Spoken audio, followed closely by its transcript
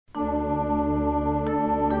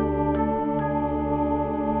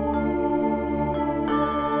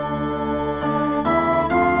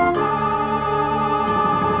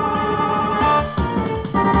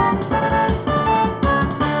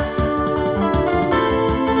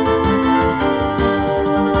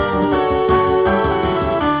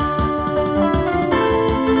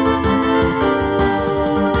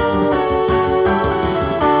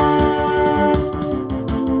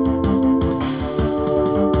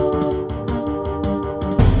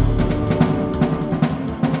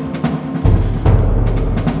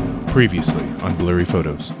Previously on Blurry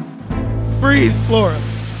Photos. Breathe, Flora.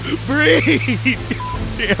 Breathe.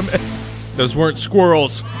 Damn it. Those weren't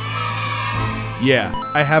squirrels. Yeah,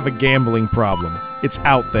 I have a gambling problem. It's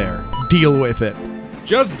out there. Deal with it.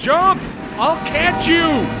 Just jump! I'll catch you!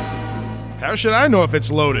 How should I know if it's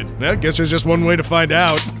loaded? I guess there's just one way to find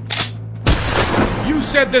out. You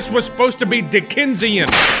said this was supposed to be Dickensian.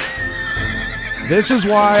 This is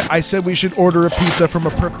why I said we should order a pizza from a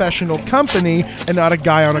professional company and not a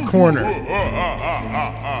guy on a corner.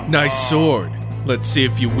 Nice sword. Let's see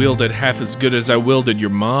if you wield it half as good as I wielded your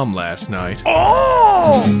mom last night.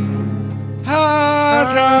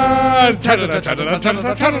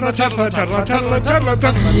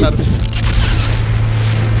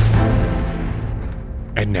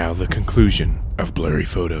 And now the conclusion of Blurry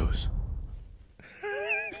Photos.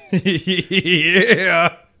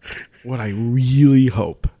 Yeah. What I really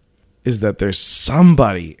hope is that there's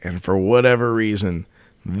somebody, and for whatever reason,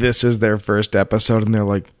 this is their first episode, and they're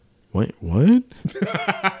like, wait, what?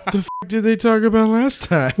 The f*** did they talk about last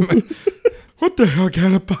time? What the hell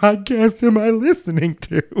kind of podcast am I listening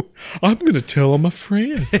to? I'm going to tell them a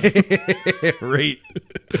friend. Right.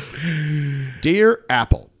 Dear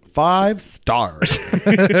Apple, 5 stars.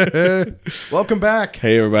 Welcome back.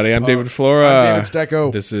 Hey, everybody. I'm David Flora. I'm David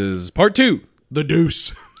Stecco. This is part 2 The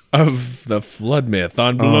Deuce of the Flood Myth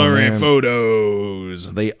on Blurry man.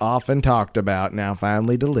 Photos. The often talked about, now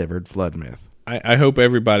finally delivered Flood Myth. I hope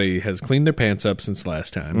everybody has cleaned their pants up since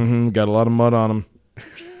last time. Got a lot of mud on them.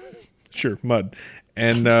 Sure, mud.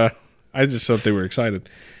 And I just thought they were excited.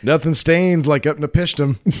 Nothing stained like up in the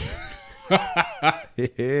pishdom.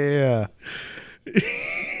 Yeah.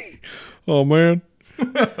 Oh, man.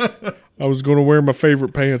 I was going to wear my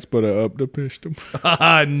favorite pants, but I upped the pished them.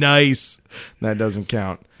 Nice. That doesn't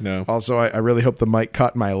count. No. Also, I really hope the mic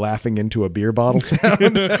caught my laughing into a beer bottle sound.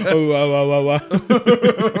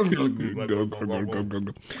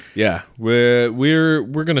 Yeah,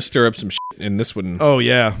 we're gonna stir up some shit in this one. Oh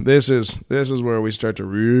yeah, this is where we start to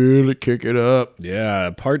really kick it up.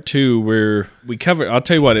 Yeah, part 2 where we covered. I'll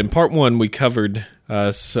tell you what. In part 1, we covered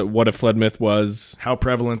what a flood myth was, How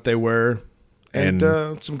prevalent they were, and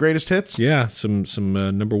some greatest hits. Yeah, some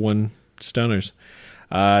number one stunners.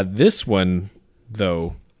 This one,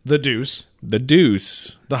 though, The Deuce. the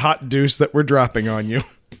Deuce. The hot deuce that we're dropping on you.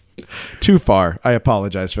 Too far. I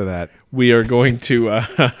apologize for that. We are going to.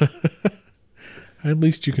 At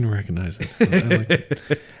least you can recognize it. I like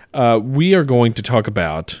it. We are going to talk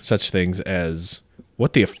about such things as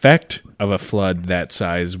what the effect of a flood that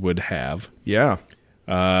size would have. Yeah.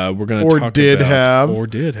 We're going to Or talk did about, have. or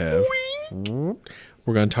did have.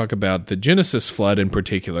 We're going to talk about the Genesis flood in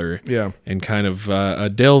particular. Yeah. And kind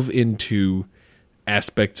of delve into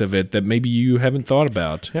aspects of it that maybe you haven't thought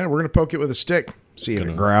about. Yeah, we're going to poke it with a stick. See if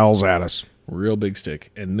it growls at us. Real big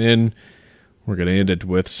stick. And then we're going to end it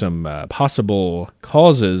with some possible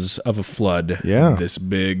causes of a flood. Yeah. This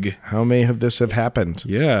big. How may this have happened?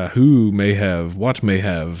 Yeah. Who may have, what may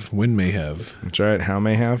have, when may have. That's right. How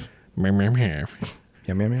may have? Meow, meow, meow.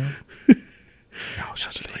 Yeah, meow, meow. I'll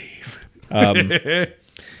just leave.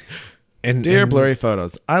 And Dear Blurry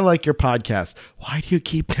Photos, I like your podcast. Why do you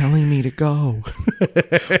keep telling me to go?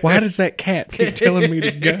 Why does that cat keep telling me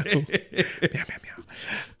to go? Meow, meow, meow.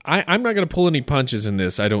 I'm not going to pull any punches in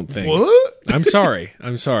this, I don't think. What? I'm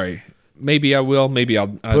sorry. Maybe I will. Maybe I'll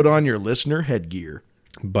Put on your listener headgear.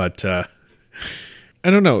 But I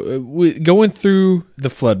don't know. Going through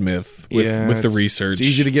the flood myth with the research, It's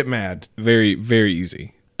easy to get mad. very, very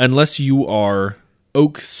easy. Unless you are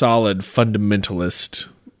oak solid fundamentalist,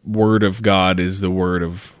 word of God is the word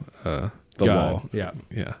of the God. law. Yeah.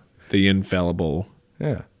 Yeah. The infallible,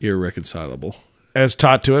 Yeah. irreconcilable. As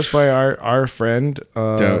taught to us by our friend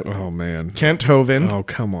Oh, man. Kent Hovind. Oh,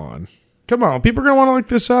 come on. Come on, people are going to want to look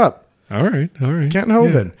this up. All right. Kent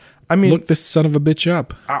Hovind. Yeah. I mean, Look this son of a bitch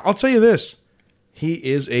up. I'll tell you this. He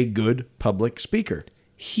is a good public speaker.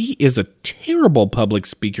 He is a terrible public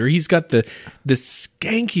speaker. He's got the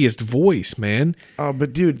skankiest voice, man. Oh,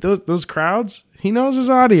 but dude, those crowds, he knows his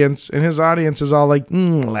audience, and his audience is all like,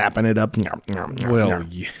 lapping it up. Well,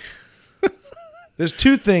 yeah. There's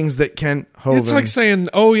two things that Kent Hovind... It's like saying,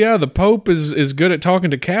 oh, yeah, the Pope is good at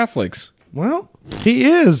talking to Catholics. Well, he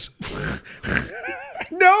is.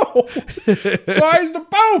 No! Why is the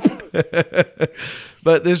Pope?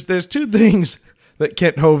 But there's two things that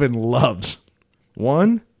Kent Hovind loves.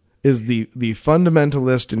 One is the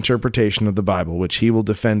fundamentalist interpretation of the Bible, which he will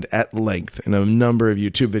defend at length in a number of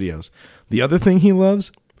YouTube videos. The other thing he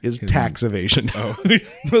loves is tax evasion. Oh.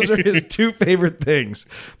 Those are his two favorite things.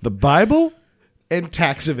 The Bible and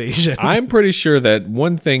tax evasion. I'm pretty sure that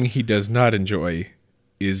one thing he does not enjoy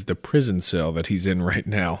is the prison cell that he's in right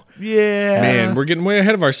now. Yeah. Man, we're getting way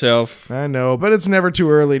ahead of ourselves. I know, but it's never too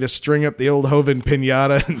early to string up the old Hovind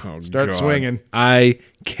pinata and start swinging. I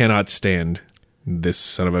cannot stand this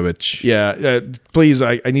son of a bitch. Yeah, please,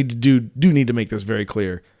 I need to need to make this very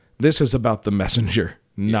clear. This is about the messenger,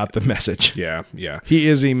 not the message. Yeah. He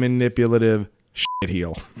is a manipulative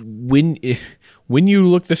shitheel. When you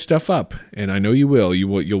look this stuff up, and I know you will,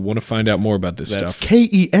 you'll want to find out more about this That's stuff.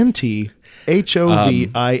 KENTHOVIND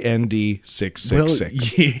 666. Well,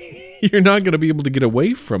 you're not going to be able to get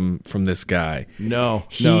away from this guy. No,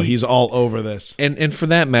 he's all over this. And for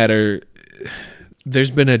that matter,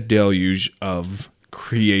 there's been a deluge of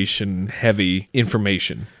creation-heavy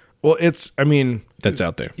information. Well, that's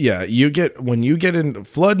out there. Yeah, when you get in,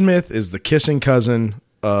 flood myth is the kissing cousin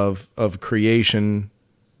of creation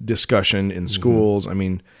discussion in schools.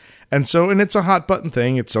 And it's a hot button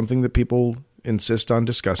thing. It's something that people insist on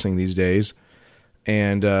discussing these days.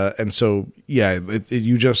 And so, yeah,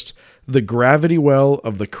 the gravity well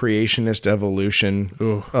of the creationist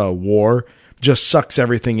evolution war just sucks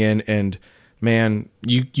everything in. And man,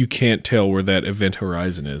 you can't tell where that event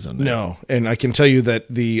horizon is on that. No. And I can tell you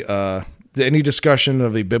that any discussion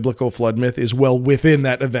of a biblical flood myth is well within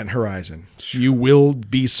that event horizon. You will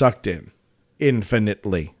be sucked in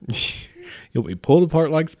infinitely. You'll be pulled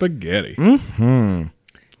apart like spaghetti.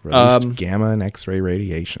 Released gamma and X-ray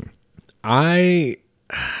radiation. I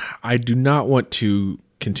do not want to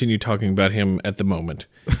continue talking about him at the moment.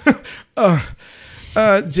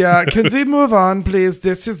 Yeah, can we move on, please?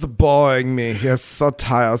 This is boring me. He's so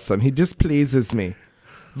tiresome. He displeases me.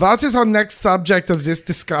 What is our next subject of this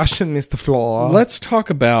discussion, Mr. Floor? Let's talk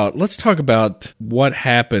about what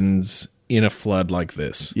happens in a flood like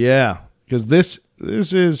this. Yeah, because this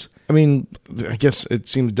is, I guess it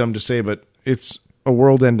seems dumb to say, but it's a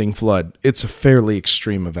world-ending flood. It's a fairly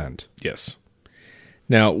extreme event. Yes.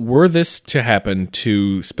 Now, were this to happen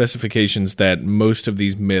to specifications that most of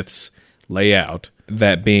these myths lay out,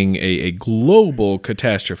 that being a global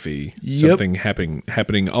catastrophe, something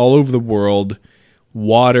happening all over the world,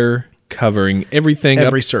 water covering everything,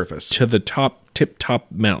 every up surface to the tip-top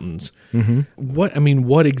mountains. Mm-hmm.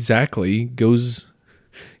 What exactly goes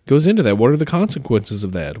into that? What are the consequences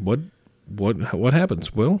of that? What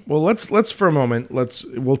happens, Will? Well, let's for a moment,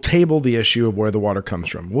 we'll table the issue of where the water comes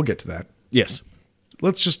from. We'll get to that. Yes.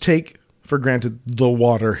 Let's just take for granted the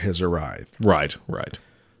water has arrived. Right.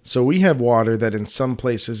 So we have water that in some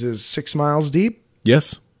places is 6 miles deep.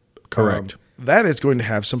 Yes, correct. That is going to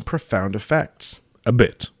have some profound effects. A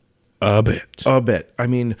bit. I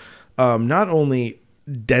mean, not only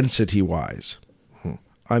density-wise.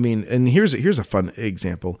 And here's a fun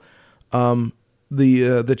example.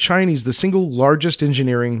 The Chinese, the single largest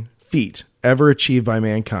engineering feat ever achieved by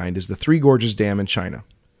mankind is the Three Gorges Dam in China.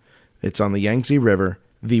 It's on the Yangtze River.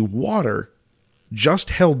 The water just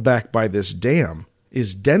held back by this dam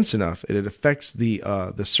is dense enough that it affects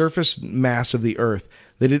the surface mass of the Earth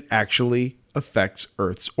that it actually affects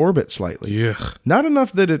Earth's orbit slightly. Yeah. Not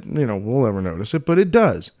enough that it, we'll ever notice it, but it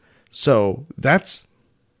does. So that's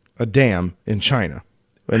a dam in China.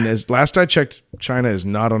 And as last I checked, China is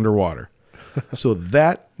not underwater. So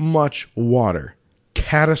that much water,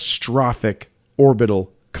 catastrophic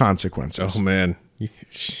orbital consequences. Oh man.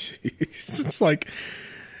 It's like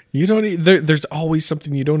you don't. There's always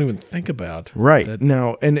something you don't even think about. Right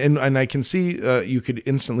now, and I can see you could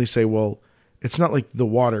instantly say, well, it's not like the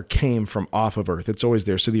water came from off of Earth; it's always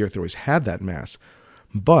there. So the Earth always had that mass.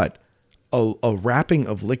 But a wrapping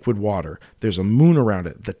of liquid water, there's a moon around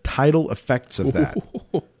it. The tidal effects of that.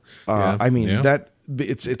 That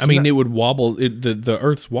it's. It would wobble. The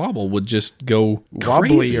Earth's wobble would just go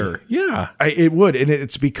crazy. Wobblier. Yeah, it would, and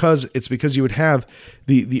it's because you would have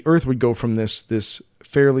the Earth would go from this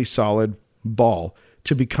fairly solid ball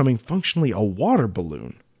to becoming functionally a water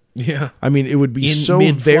balloon. Yeah, it would be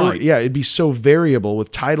it'd be so variable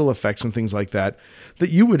with tidal effects and things like that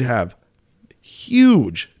you would have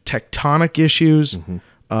huge tectonic issues,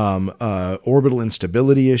 orbital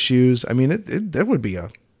instability issues. That would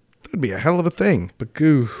be a hell of a thing.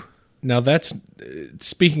 Bagoo. Now that's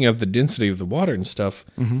speaking of the density of the water and stuff.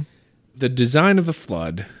 Mm-hmm. The design of the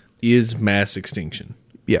flood is mass extinction.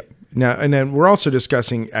 Yeah. Now, and then we're also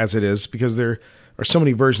discussing as it is, because there are so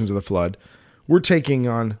many versions of the flood. We're taking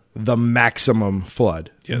on the maximum flood,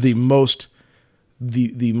 yes. the most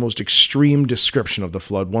extreme description of the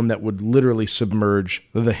flood, one that would literally submerge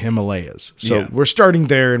the Himalayas. So we're starting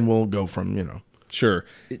there, and we'll go from Sure.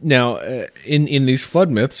 Now, in these flood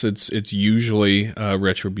myths, it's usually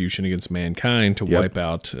retribution against mankind to wipe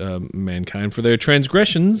out mankind for their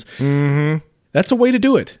transgressions. Mm-hmm. That's a way to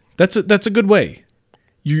do it. That's a good way.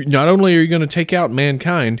 You not only are you going to take out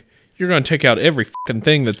mankind, you're going to take out every fucking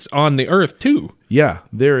thing that's on the earth too. Yeah,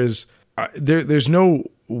 there's no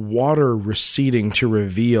water receding to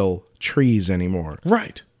reveal trees anymore.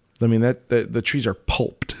 Right. I mean that the trees are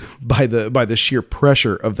pulped by the sheer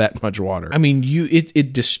pressure of that much water. I mean,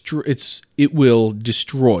 it will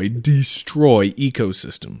destroy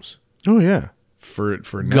ecosystems. Oh yeah, for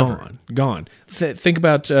never. Gone. Think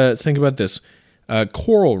about this.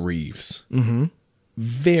 Coral reefs. Mm-hmm.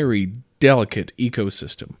 Very delicate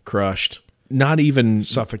ecosystem. Crushed. Not even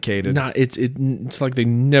suffocated. It's like they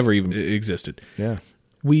never even existed. Yeah.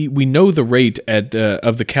 We know the rate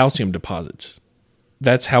of the calcium deposits.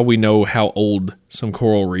 That's how we know how old some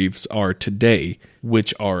coral reefs are today,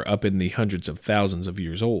 which are up in the hundreds of thousands of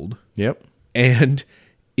years old. Yep. And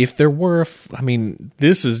if there were,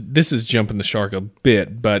 this is jumping the shark a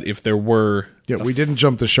bit, but if there were, we didn't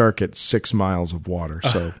jump the shark at 6 miles of water.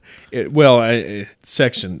 So,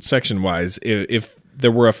 section wise, if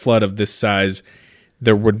there were a flood of this size,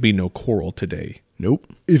 there would be no coral today.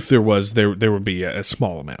 Nope. If there was, there would be a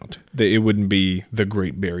small amount. It wouldn't be the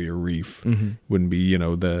Great Barrier Reef. Mm-hmm. Wouldn't be,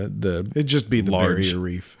 the it'd just be the large Barrier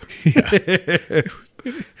Reef.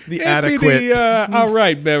 The adequate. All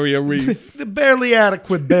right, Barrier Reef. The barely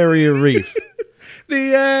adequate Barrier Reef.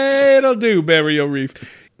 It'll do, Barrier Reef.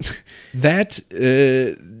 That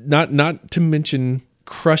not to mention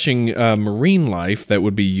crushing marine life that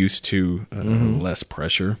would be used to less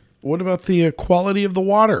pressure. What about the quality of the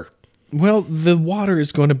water? Well, the water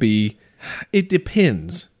is going to be, it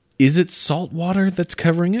depends. Is it salt water that's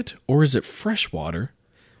covering it, or is it fresh water?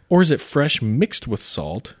 Or is it fresh mixed with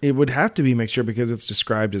salt? It would have to be mixture because it's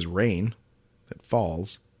described as rain that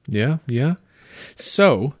falls. Yeah.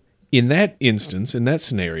 So, in that instance, in that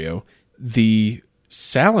scenario, the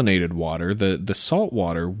salinated water, the salt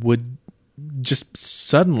water, would just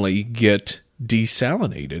suddenly get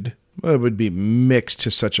desalinated. Well, it would be mixed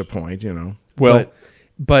to such a point, Well,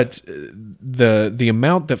 but the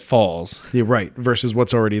amount that falls, you're right, versus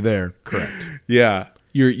what's already there. Correct. Yeah,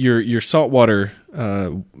 your saltwater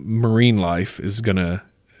marine life is gonna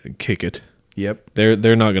kick it. Yep,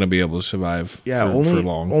 they're not gonna be able to survive. For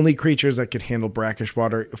long. Only creatures that could handle brackish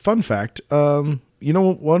water. Fun fact: one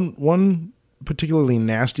particularly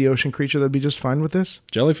nasty ocean creature that'd be just fine with this: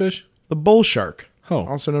 jellyfish, the bull shark,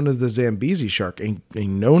 also known as the Zambezi shark, a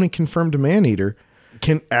known and confirmed man-eater,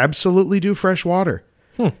 can absolutely do fresh water.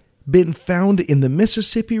 Been found in the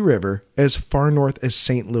Mississippi River as far north as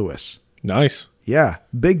St. Louis. Nice. Yeah.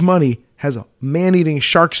 Big Money has man-eating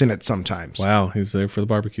sharks in it sometimes. Wow. He's there for the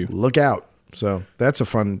barbecue. Look out. So that's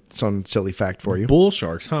some silly fact for you. Bull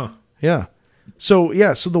sharks, huh? Yeah. So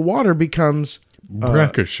the water becomes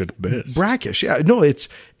brackish at best. Brackish. Yeah. No, it's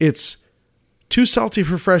too salty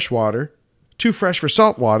for fresh water, too fresh for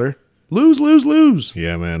salt water. Lose.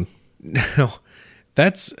 Yeah, man. Now,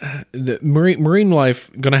 that's the marine life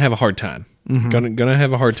gonna have a hard time. Mm-hmm. Gonna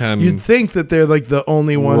have a hard time. You'd think that they're like the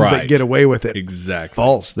only ones that get away with it. Exactly.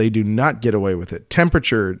 False. They do not get away with it.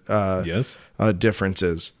 Temperature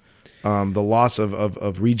differences, the loss of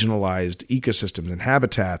regionalized ecosystems and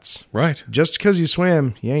habitats. Right. Just because you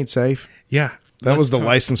swim, you ain't safe. Yeah. That was the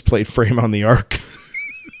license plate frame on the Ark.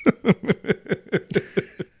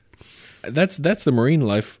 That's the marine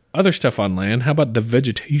life. Other stuff on land. How about the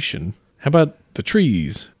vegetation? How about the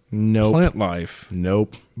trees? Nope. Plant life?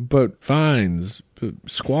 Nope. But vines,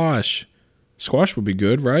 squash. Squash would be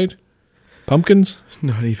good, right? Pumpkins?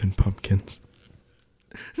 Not even pumpkins.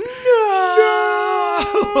 No!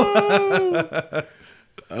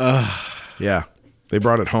 Yeah. They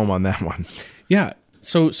brought it home on that one. Yeah.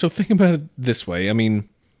 So think about it this way. I mean,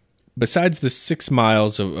 besides the 6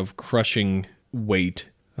 miles of crushing weight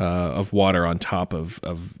of water on top of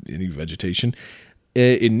any vegetation,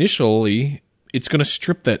 initially it's going to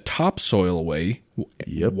strip that topsoil away,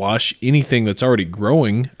 wash anything that's already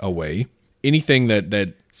growing away, anything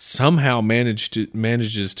that somehow manages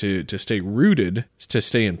to stay rooted, to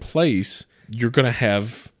stay in place. You're going to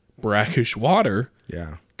have brackish water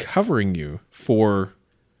covering you for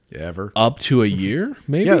up to a year,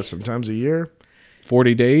 maybe? Yeah, sometimes a year.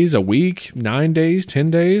 40 days, a week, 9 days, 10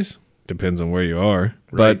 days. Depends on where you are.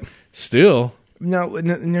 Right. But still. Now,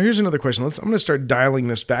 here's another question. I'm going to start dialing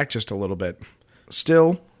this back just a little bit.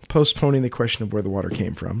 Still postponing the question of where the water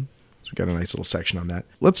came from. So we got a nice little section on that.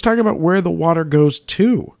 Let's talk about where the water goes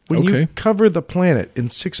to. When you cover the planet in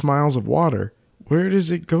 6 miles of water, where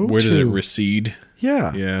does it go to? Where does it recede?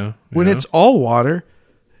 Yeah. Yeah. When it's all water,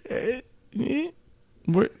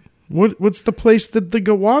 what's the place that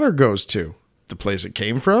the water goes to? The place it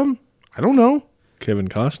came from? I don't know. Kevin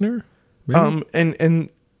Costner? Maybe? And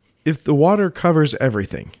if the water covers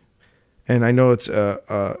everything, And I know it's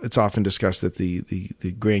often discussed that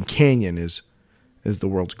the Grand Canyon is the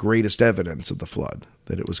world's greatest evidence of the flood,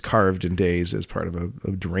 that it was carved in days as part of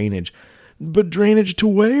a drainage. But drainage to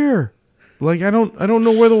where? Like, I don't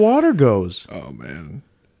know where the water goes. Oh man.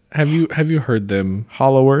 Have you heard them?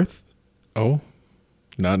 Hollow Earth? Oh,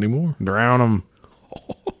 not anymore. Drown them.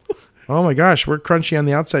 Oh my gosh, we're crunchy on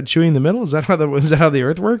the outside, chewy in the middle. Is that how the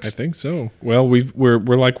Earth works? I think so. Well, we're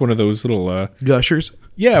like one of those little gushers.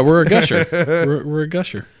 Yeah, we're a gusher. we're a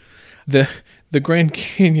gusher. The Grand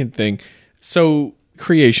Canyon thing. So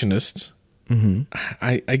creationists. Mm-hmm.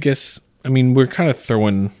 I guess. I mean, we're kind of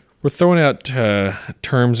throwing out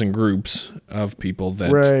terms and groups of people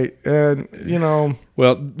that. Right, and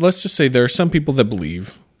Well, let's just say there are some people that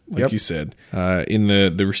believe. Like Yep. you said, in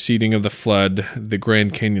the receding of the flood, the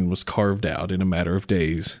Grand Canyon was carved out in a matter of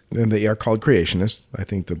days. And they are called creationists. I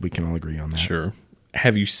think that we can all agree on that. Sure.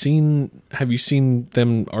 Have you seen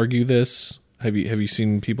them argue this? Have you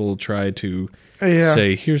seen people try to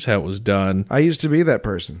say, here's how it was done? I used to be that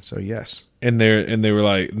person, so yes. And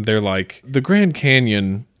they're like the Grand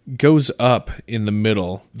Canyon goes up in the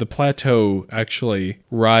middle. The plateau actually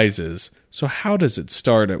rises. So how does it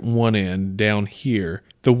start at one end down here?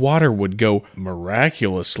 The water would go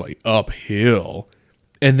miraculously uphill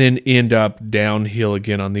and then end up downhill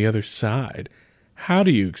again on the other side. How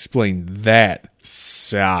do you explain that,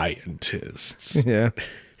 scientists? Yeah.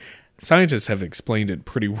 Scientists have explained it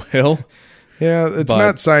pretty well. Yeah, it's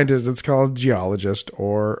not scientist. It's called geologist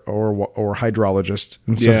or hydrologist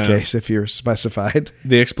in some case, if you're specified.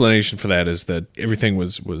 The explanation for that is that everything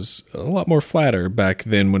was a lot more flatter back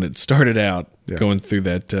then when it started out going through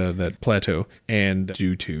that plateau, and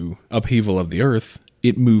due to upheaval of the Earth,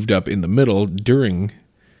 it moved up in the middle during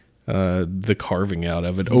the carving out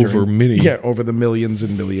of it over the millions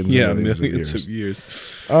and millions of years.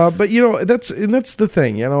 But that's the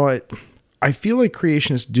thing. I feel like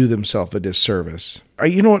creationists do themselves a disservice. I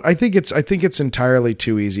think it's entirely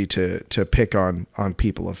too easy to pick on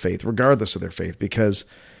people of faith, regardless of their faith, because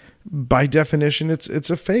by definition, it's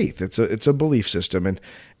a faith, it's a belief system, and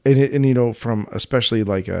from especially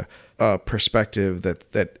like a perspective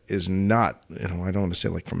that is not, I don't want to say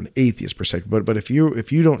like from an atheist perspective, but if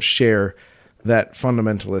you don't share that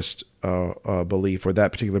fundamentalist belief or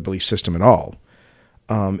that particular belief system at all.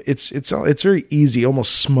 It's very easy,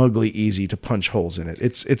 almost smugly easy to punch holes in it.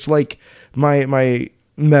 It's like my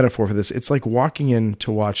metaphor for this. It's like walking in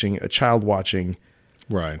to watching a child watching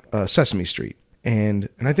Sesame Street, and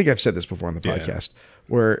I think I've said this before on the podcast,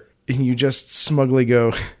 where you just smugly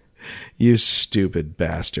go, "You stupid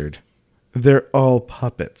bastard! They're all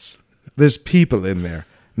puppets. There's people in there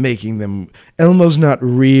making them. Elmo's not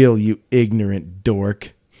real, you ignorant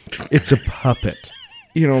dork. It's a puppet."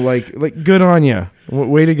 Like good on you.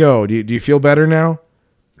 Way to go. Do you feel better now?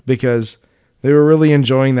 Because they were really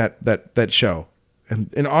enjoying that show.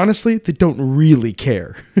 And honestly, they don't really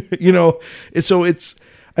care.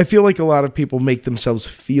 I feel like a lot of people make themselves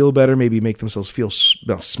feel better, maybe make themselves feel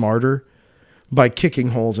smarter by kicking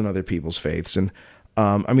holes in other people's faiths. And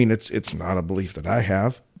it's not a belief that I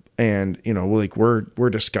have. And, we're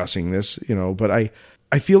discussing this, but I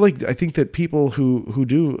think that people who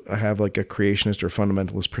do have like a creationist or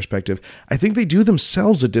fundamentalist perspective, I think they do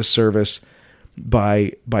themselves a disservice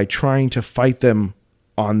by trying to fight them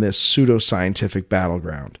on this pseudoscientific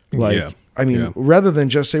battleground. Rather than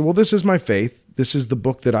just say, well, this is my faith. This is the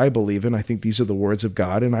book that I believe in. I think these are the words of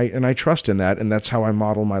God, and I trust in that, and that's how I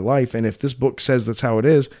model my life. And if this book says that's how it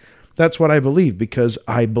is, that's what I believe because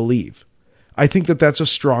I believe. I think that that's a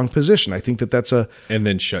strong position. I think that that's and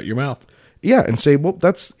then shut your mouth. Yeah, and say, well,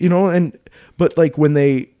 that's, but like when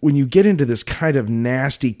you get into this kind of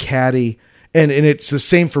nasty, catty, and it's the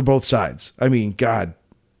same for both sides. I mean, God,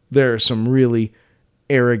 there are some really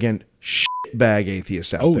arrogant shitbag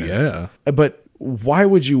atheists out there. Oh, yeah. But why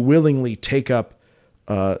would you willingly try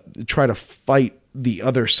to fight the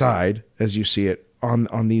other side, as you see it,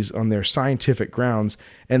 on their scientific grounds,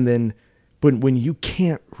 and then when you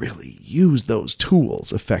can't really use those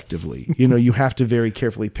tools effectively, you have to very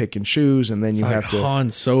carefully pick and choose, and then you have to Han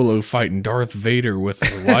Solo fighting Darth Vader with a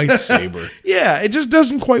lightsaber. Yeah, it just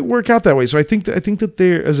doesn't quite work out that way. So I think that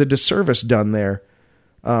there is a disservice done there.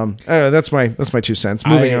 I don't know. That's my 2 cents.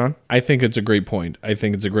 Moving on. I think it's a great point. I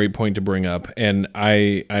think it's a great point to bring up, and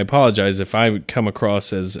I apologize if I come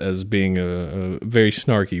across as being a very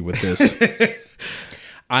snarky with this.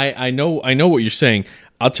 I know what you're saying.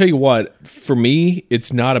 I'll tell you what, for me,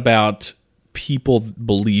 it's not about people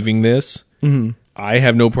believing this. Mm-hmm. I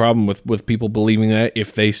have no problem with people believing that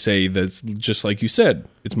if they say that's just like you said.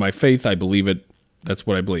 It's my faith. I believe it. That's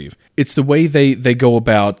what I believe. It's the way they go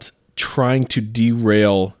about trying to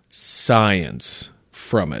derail science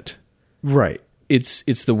from it. Right.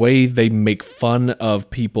 It's the way they make fun of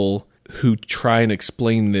people who try and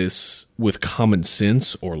explain this with common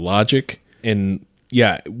sense or logic. And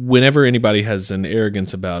yeah, whenever anybody has an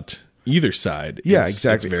arrogance about either side,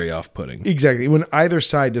 exactly. it's very off-putting. Exactly. When either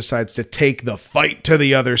side decides to take the fight to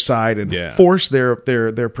the other side and Yeah. force their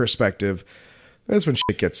perspective, that's when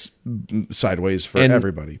shit gets sideways for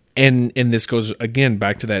everybody. And this goes again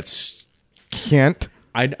back to that. Can't.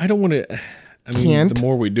 I don't want to. I mean, Can't. the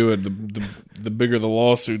more we do it, the bigger the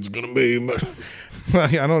lawsuit's going to be. But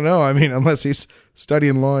I don't know. I mean, unless he's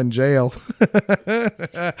studying law in jail.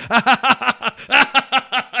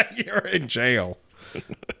 You're in jail.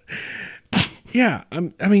 yeah,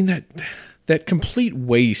 I mean that complete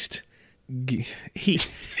waste.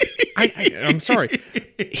 I'm sorry.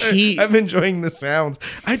 I'm enjoying the sounds.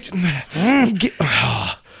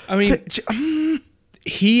 I mean,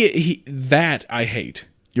 he that I hate.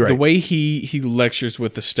 You're right. The way he lectures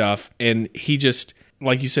with the stuff, and he just,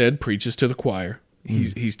 like you said, preaches to the choir.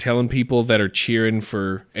 He's telling people that are cheering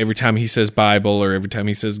for every time he says Bible or every time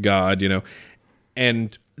he says God,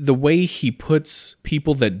 and the way he puts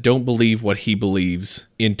people that don't believe what he believes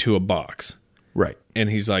into a box. Right. And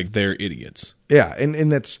he's like, they're idiots. Yeah, and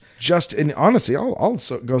that's just, and honestly, I'll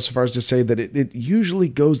also go so far as to say that it usually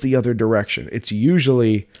goes the other direction. It's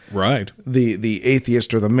usually Right. the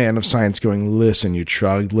atheist or the man of science going, listen, you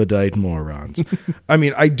troglodyte morons. I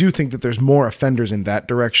mean, I do think that there's more offenders in that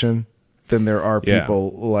direction than there are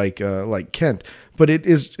people like Kent. But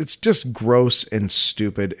it's just gross and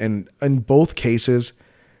stupid. And in both cases,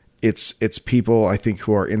 it's people, I think,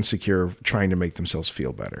 who are insecure trying to make themselves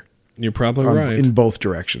feel better. You're probably right. In both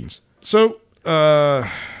directions. So, are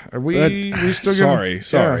we still Sorry. Yeah.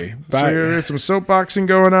 So there's some soapboxing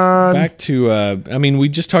going on. Back to, I mean, we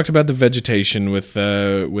just talked about the vegetation with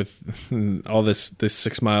all this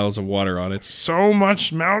 6 miles of water on it. So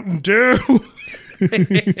much Mountain Dew.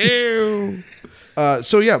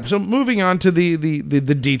 So moving on to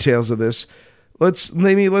the details of this. Let's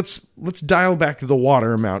dial back the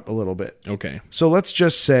water amount a little bit. Okay. So let's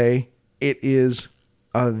just say it is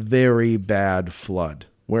a very bad flood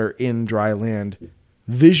where in dry land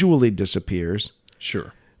visually disappears.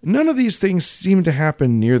 Sure. None of these things seem to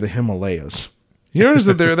happen near the Himalayas. You notice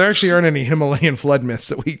that there actually aren't any Himalayan flood myths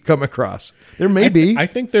that we come across. There may be. I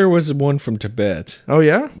think there was one from Tibet. Oh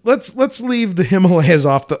yeah? Let's leave the Himalayas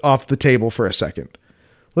off the table for a second.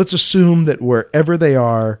 Let's assume that wherever they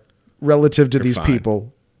are relative to these fine.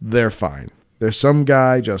 people, they're fine. There's some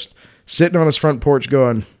guy just sitting on his front porch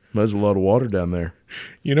going, there's a lot of water down there.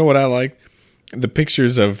 You know what I like? The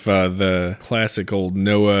pictures of the classic old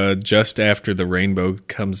Noah just after the rainbow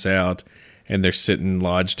comes out, and they're sitting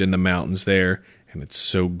lodged in the mountains there, and it's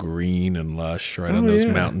so green and lush right on those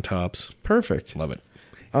mountaintops. Perfect. Love it.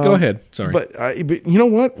 Go ahead. Sorry. But you know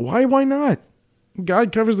what? Why not?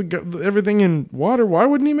 God covers everything in water. Why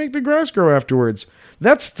wouldn't he make the grass grow afterwards?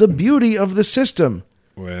 That's the beauty of the system.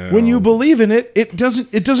 Well, When you believe in it, it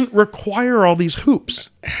doesn't require all these hoops.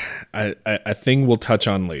 a thing we'll touch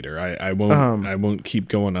on later. I won't keep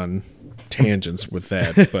going on tangents with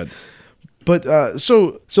that, but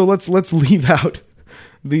So let's leave out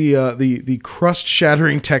the crust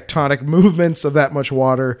shattering tectonic movements of that much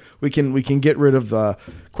water. We can get rid of the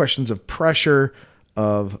questions of pressure,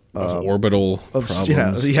 of orbital problems.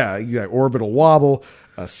 Orbital wobble,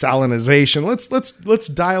 salinization. Let's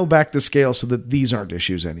dial back the scale so that these aren't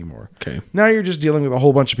issues anymore. Okay. Now you're just dealing with a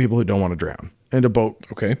whole bunch of people who don't want to drown and a boat.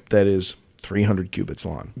 Okay. That is 300 cubits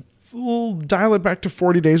long. We'll dial it back to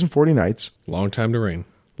 40 days and 40 nights. Long time to rain.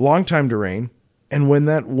 Long time to rain. And when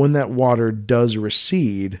that water does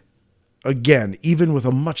recede, again, even with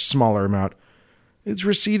a much smaller amount, it's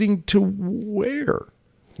receding to where?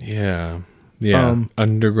 Yeah.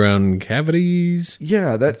 Underground cavities.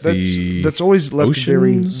 Yeah, that's always left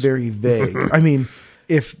oceans. very vague. I mean,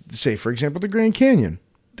 if, say, for example, the Grand Canyon,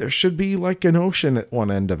 there should be like an ocean at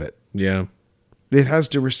one end of it. Yeah. It has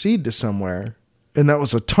to recede to somewhere. And that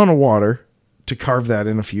was a ton of water to carve that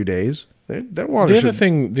in a few days. That water. The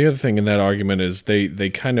other thing in that argument is they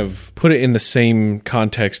kind of put it in the same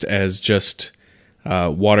context as just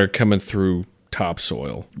water coming through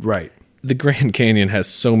topsoil. Right. The Grand Canyon has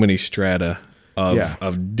so many strata Yeah.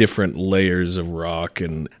 of different layers of rock,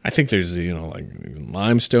 and I think there's like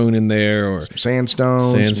limestone in there or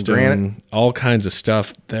Sandstone, some granite. all kinds of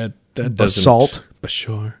stuff that doesn't Basalt.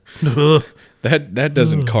 Sure. that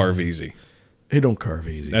doesn't carve easy. They don't carve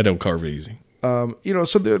easy. That don't carve easy.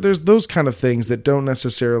 So there's those kind of things that don't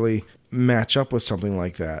necessarily match up with something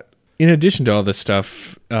like that. In addition to all this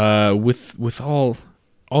stuff, with all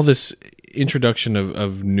this introduction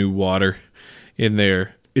of new water in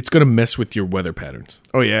there, it's going to mess with your weather patterns.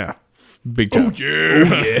 Oh yeah. Big time. Oh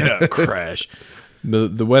yeah. Crash.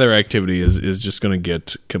 The weather activity is just going to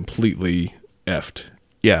get completely effed.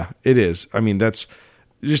 Yeah, it is. I mean, that's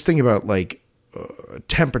just think about like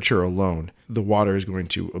temperature alone. The water is going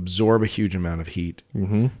to absorb a huge amount of heat,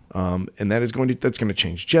 and that's going to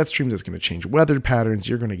change jet streams. That's going to change weather patterns.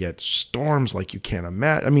 You're going to get storms like you can't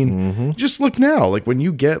imagine. I mean, just look now. Like when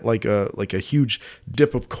you get like a huge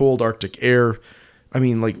dip of cold Arctic air. I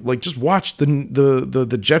mean, like just watch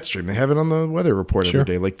the jet stream. They have it on the weather report every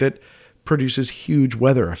day. Like that produces huge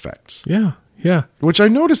weather effects. Yeah, yeah. Which I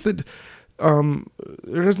noticed that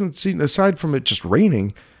there doesn't seem, aside from it just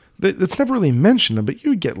raining, that's never really mentioned. But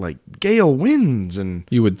you would get like gale winds and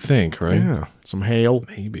You would think, right? yeah, some hail,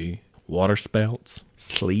 Maybe water spouts.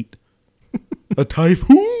 sleet, a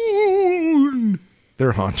typhoon.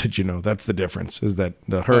 They're haunted, you know. That's the difference. Is that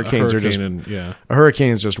the hurricanes are just yeah. a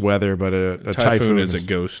hurricane is just weather, but a typhoon is a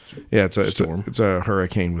ghost. Yeah, it's a storm. It's a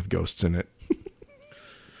hurricane with ghosts in it.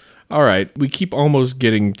 All right, we keep almost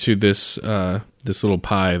getting to this this little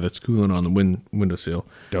pie that's cooling on the windowsill.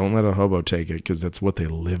 Don't let a hobo take it because that's what they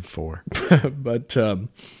live for. But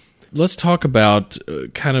let's talk about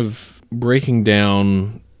kind of breaking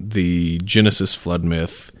down the Genesis flood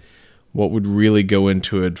myth. What would really go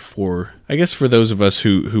into it for, I guess, for those of us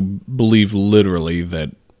who believe literally that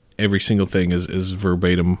every single thing is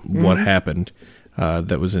verbatim what happened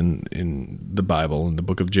that was in the Bible, in the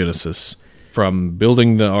book of Genesis, from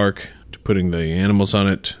building the ark to putting the animals on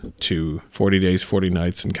it to 40 days, 40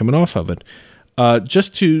 nights, and coming off of it.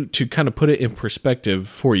 Just to kind of put it in perspective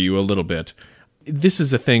for you a little bit, this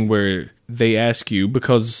is a thing where they ask you,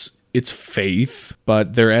 because it's faith,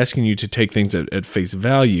 but they're asking you to take things at face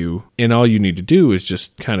value, and all you need to do is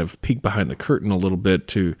just kind of peek behind the curtain a little bit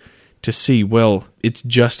to see, well, it's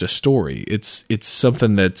just a story. It's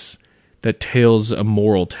something that tells a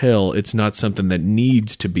moral tale. It's not something that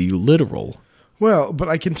needs to be literal. Well, but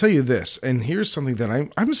I can tell you this, and here's something that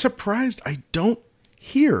I'm surprised I don't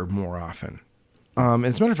hear more often. As a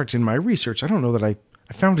matter of fact, in my research, I don't know that I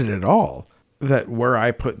found it at all, that where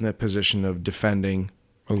I put in the position of defending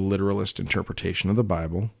a literalist interpretation of the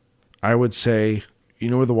Bible, I would say, you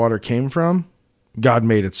know where the water came from? God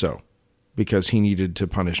made it so, because he needed to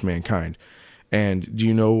punish mankind. And do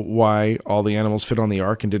you know why all the animals fit on the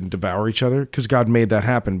ark and didn't devour each other? Because God made that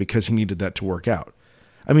happen because he needed that to work out.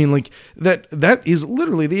 I mean, like that is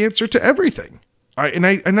literally the answer to everything.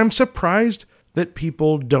 I'm surprised that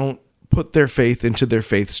people don't put their faith into their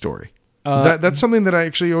faith story. That's something that I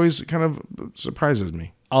actually always kind of surprises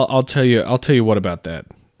me. I'll tell you what about that.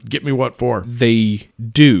 Get me what for? They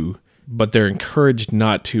do, but they're encouraged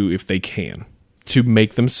not to if they can, to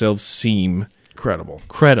make themselves seem credible.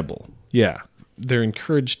 Yeah. They're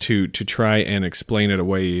encouraged to try and explain it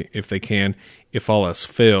away if they can. If all else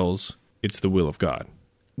fails, it's the will of God.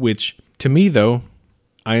 Which, to me, though,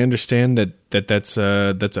 I understand that's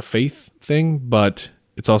a faith thing, but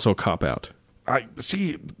it's also a cop-out. I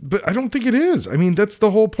see, but I don't think it is. I mean, that's the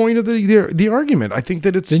whole point of the argument. I think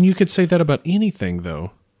that it's... Then you could say that about anything,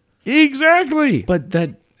 though. Exactly! But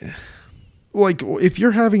that... Like, if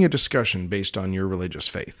you're having a discussion based on your religious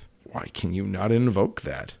faith, why can you not invoke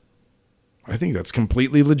that? I think that's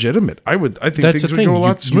completely legitimate. I think that's things would go a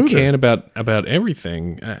lot smoother. You can about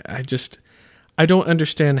everything. I don't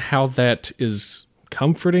understand how that is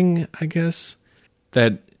comforting, I guess.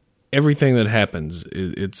 That everything that happens,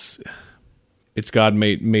 it's God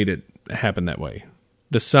made it happen that way.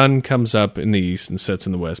 The sun comes up in the east and sets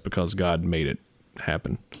in the west because God made it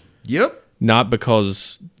happen. Yep. Not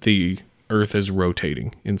because the earth is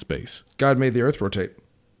rotating in space. God made the earth rotate.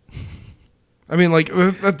 I mean, like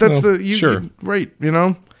that's sure, right? You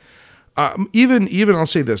know, even I'll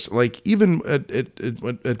say this, like even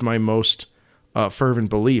at my most fervent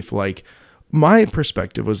belief, like my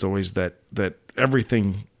perspective was always that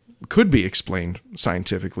everything could be explained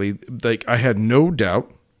scientifically. Like I had no doubt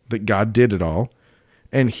that God did it all,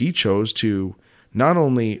 and He chose to not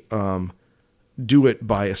only do it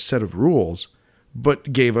by a set of rules,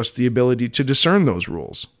 but gave us the ability to discern those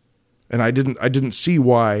rules. And I didn't see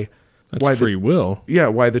why. That's free will. Yeah,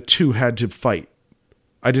 why the two had to fight.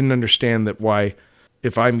 I didn't understand that why,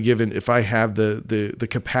 if I have the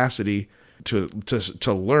capacity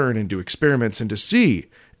to learn and do experiments and to see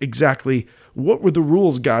exactly what were the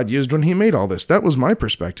rules God used when He made all this. That was my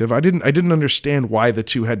perspective. I didn't understand why the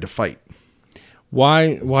two had to fight.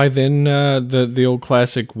 Why then the old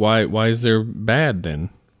classic? Why is there bad then?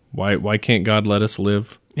 Why can't God let us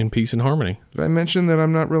live in peace and harmony? Did I mention that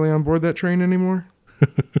I'm not really on board that train anymore?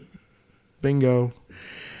 Bingo.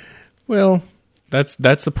 Well, that's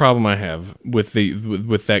the problem I have with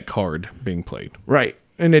that card being played. Right.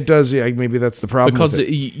 And it does, yeah, maybe that's the problem. Because with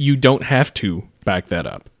it. you don't have to back that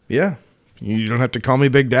up. Yeah. You don't have to call me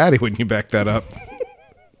Big Daddy when you back that up.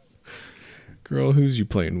 Girl, who's you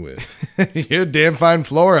playing with? You're damn fine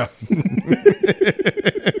Flora.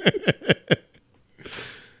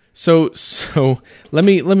 So let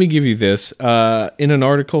me give you this. In an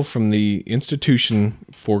article from the Institution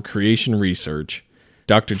for Creation Research,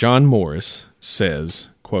 Dr. John Morris says,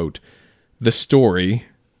 quote, "The story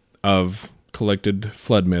of collected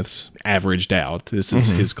flood myths averaged out. This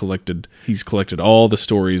is he's collected all the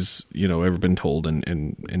stories, ever been told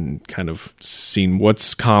and kind of seen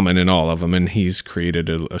what's common in all of them, and he's created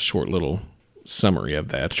a short little summary of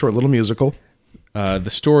that. Short little musical. The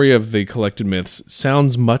story of the collected myths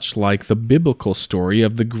sounds much like the biblical story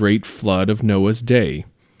of the great flood of Noah's day.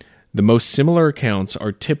 The most similar accounts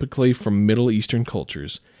are typically from Middle Eastern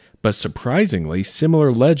cultures, but surprisingly,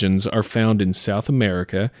 similar legends are found in South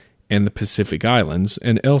America and the Pacific Islands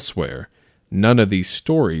and elsewhere. None of these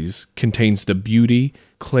stories contains the beauty,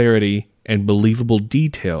 clarity, and believable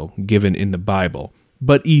detail given in the Bible,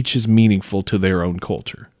 but each is meaningful to their own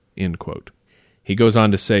culture." End quote. He goes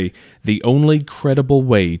on to say, "The only credible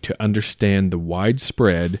way to understand the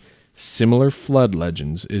widespread, similar flood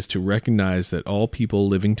legends is to recognize that all people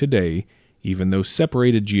living today, even though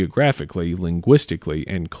separated geographically, linguistically,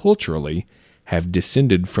 and culturally, have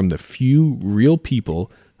descended from the few real people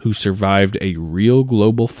who survived a real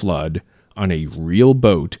global flood on a real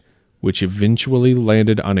boat, which eventually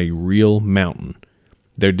landed on a real mountain.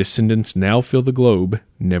 Their descendants now fill the globe,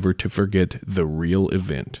 never to forget the real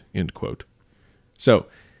event." End quote. So,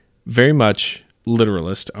 very much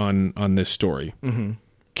literalist on this story. Mm-hmm.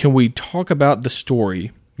 Can we talk about the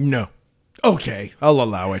story? No. Okay, I'll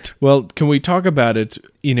allow it. Well, can we talk about it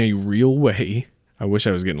in a real way? I wish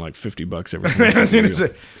I was getting like $50 every time I said real.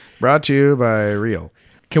 Brought to you by Real.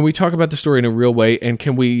 Can we talk about the story in a real way? And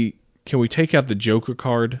can we take out the Joker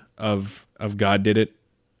card of God did it?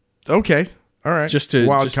 Okay, all right.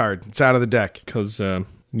 Wild card. It's out of the deck because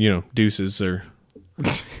deuces are.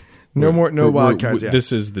 No wild cards yet.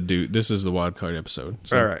 This is the wild card episode.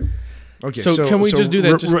 So. All right. Okay. So can we just do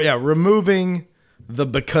that? Removing the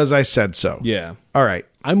because I said so. Yeah. All right.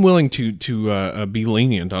 I'm willing to be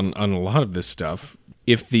lenient on a lot of this stuff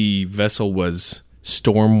if the vessel was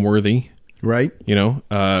storm worthy. Right.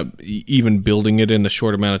 Even building it in the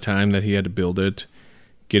short amount of time that he had to build it,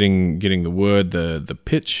 getting the wood, the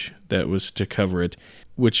pitch that was to cover it,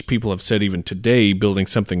 which people have said even today, building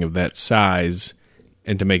something of that size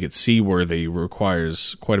and to make it seaworthy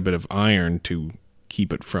requires quite a bit of iron to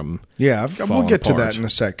keep it from. Yeah, we'll get to that in a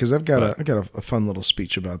sec because I've got a fun little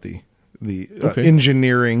speech about the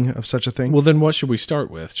engineering of such a thing. Well, then what should we start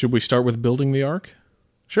with? Should we start with building the ark?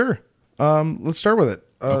 Sure. Let's start with it.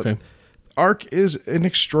 Okay. Ark is an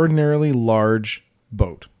extraordinarily large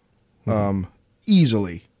boat.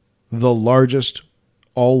 Easily the largest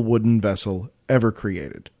all-wooden vessel ever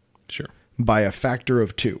created. Sure. By a factor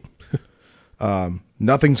of 2.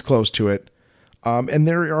 Nothing's close to it. And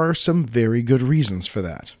there are some very good reasons for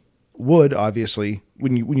that. Wood, obviously,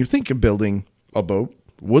 when you think of building a boat,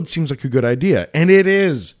 wood seems like a good idea. And it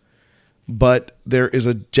is. But there is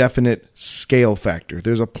a definite scale factor.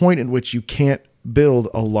 There's a point in which you can't build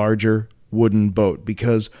a larger wooden boat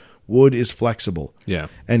because wood is flexible. Yeah.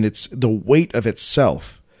 And it's the weight of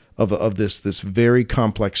itself of this very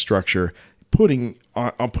complex structure putting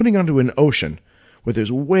onto an ocean where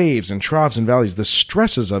there's waves and troughs and valleys. The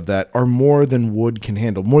stresses of that are more than wood can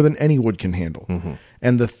handle, more than any wood can handle. Mm-hmm.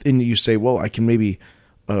 And you say, well, I can maybe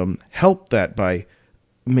help that by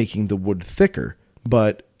making the wood thicker,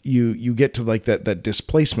 but you get to like that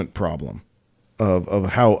displacement problem of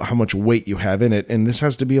how much weight you have in it. And this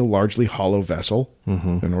has to be a largely hollow vessel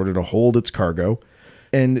in order to hold its cargo.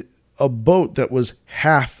 And a boat that was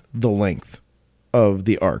half the length of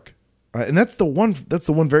the ark. And that's the one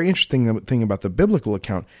very interesting thing about the biblical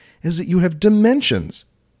account is that you have dimensions.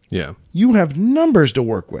 Yeah. You have numbers to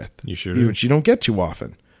work with. You sure do. Which you don't get too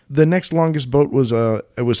often. The next longest boat was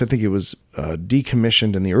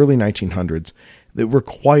decommissioned in the early 1900s. It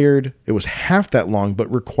was half that long,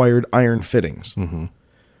 but required iron fittings. Mm-hmm.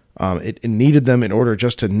 It needed them in order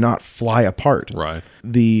just to not fly apart. Right.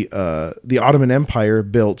 The Ottoman Empire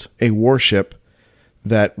built a warship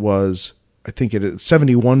that was, I think it is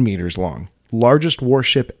 71 meters long. Largest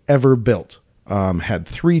warship ever built. Had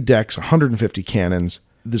 3 decks, 150 cannons.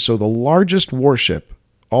 So the largest warship,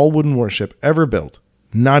 all wooden warship ever built.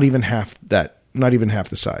 Not even half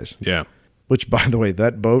the size. Yeah. Which, by the way,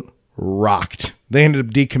 that boat rocked. They ended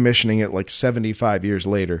up decommissioning it like 75 years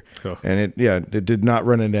later. Oh. And it did not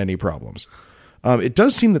run into any problems. It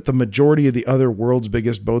does seem that the majority of the other world's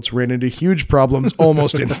biggest boats ran into huge problems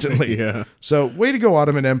almost instantly. Yeah. So way to go,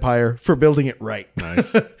 Ottoman Empire, for building it right.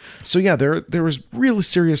 Nice. So yeah, there was really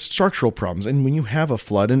serious structural problems. And when you have a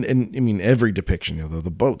flood, and I mean, every depiction, the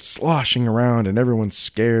boat's sloshing around and everyone's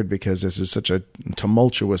scared because this is such a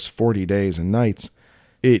tumultuous 40 days and nights,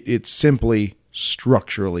 it simply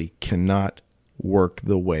structurally cannot work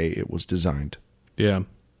the way it was designed. Yeah.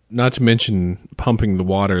 Not to mention pumping the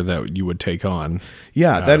water that you would take on.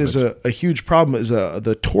 Yeah, that is a huge problem. Is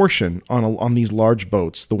the torsion on these large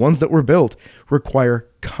boats. The ones that were built require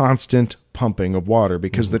constant pumping of water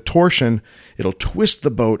because the torsion, it'll twist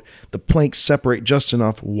the boat. The planks separate just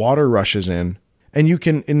enough. Water rushes in, and you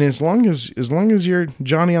can. And as long as you're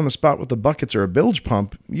Johnny on the spot with the buckets or a bilge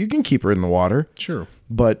pump, you can keep her in the water. Sure,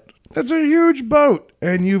 but that's a huge boat,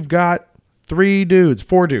 and you've got 4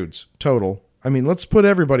 dudes total. I mean, let's put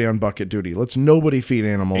everybody on bucket duty. Let's nobody feed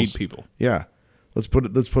animals. 8 people. Yeah. Let's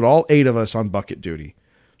put all 8 of us on bucket duty.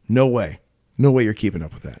 No way you're keeping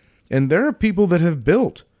up with that. And there are people that have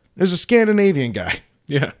built. There's a Scandinavian guy.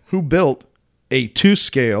 Yeah. Who built a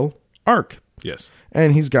 2-scale ark. Yes.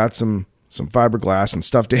 And he's got some fiberglass and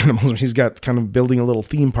stuffed animals. He's got kind of building a little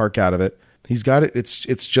theme park out of it. He's got it. It's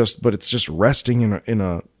just resting in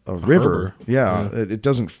a river. Yeah. It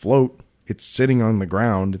doesn't float. It's sitting on the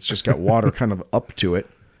ground. It's just got water kind of up to it.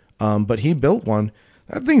 But he built one.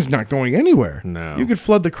 That thing's not going anywhere. No. You could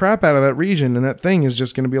flood the crap out of that region, and that thing is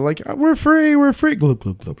just going to be like, we're free. Glub,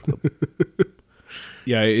 glub, glub, glub.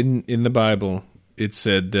 Yeah, in the Bible, it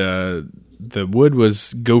said the wood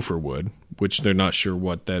was gopher wood, which they're not sure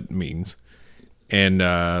what that means. And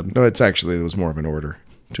No, it was more of an order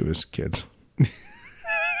to his kids.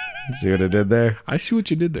 See what I did there? I see what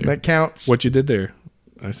you did there. That counts. What you did there.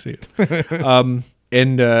 I see it.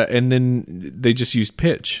 And then they just used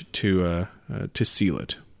pitch to seal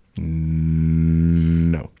it.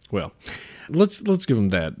 No. Well, let's give them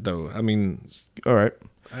that though. I mean, all right.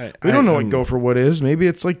 We don't know what gopher wood is. Maybe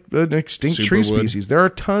it's like an extinct tree species. There are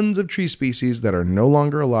tons of tree species that are no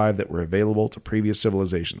longer alive that were available to previous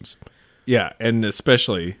civilizations. Yeah, and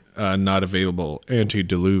especially not available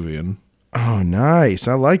antediluvian. Oh, nice.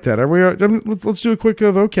 I like that. Let's do a quick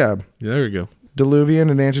vocab. Yeah, there we go. Diluvian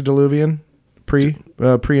and antediluvian, pre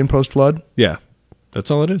and post flood. Yeah, that's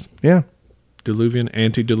all it is. Yeah, diluvian,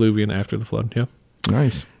 antediluvian, after the flood. Yeah,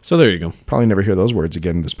 nice. So there you go. Probably never hear those words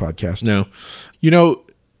again in this podcast. No,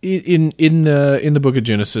 in the book of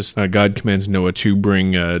Genesis, God commands Noah to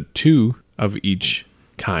bring 2 of each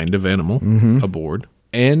kind of animal aboard,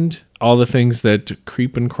 and all the things that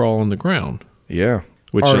creep and crawl on the ground. Yeah.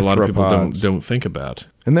 Which a lot of people don't think about.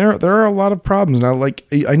 And there are a lot of problems. Now, like,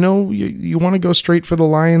 I know you want to go straight for the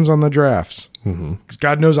lions on the giraffes. Because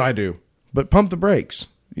God knows I do. But pump the brakes.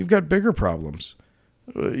 You've got bigger problems.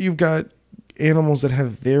 You've got animals that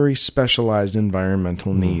have very specialized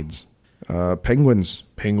environmental needs. Penguins.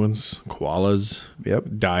 Koalas. Yep.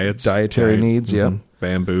 Dietary needs, yep.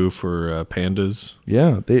 Bamboo for pandas.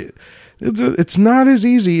 Yeah, it's not as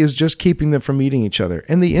easy as just keeping them from eating each other.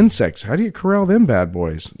 And the insects, how do you corral them bad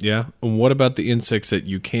boys? Yeah. And what about the insects that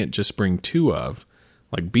you can't just bring 2 of?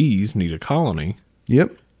 Like bees need a colony.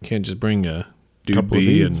 Yep. You can't just bring a dude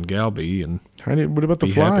bee and gal bee. And what about the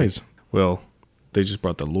flies? Happy. Well, they just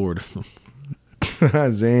brought the Lord.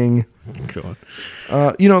 Zing. Go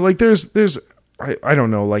on. Like there's I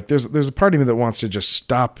don't know, like there's a part of me that wants to just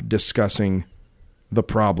stop discussing the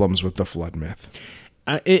problems with the flood myth.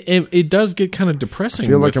 It does get kind of depressing. I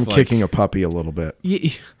feel like I'm kicking a puppy a little bit.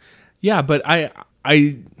 Yeah, but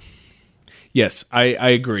yes, I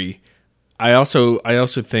agree. I also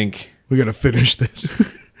think we got to finish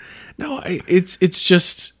this. No, it's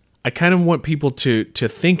just I kind of want people to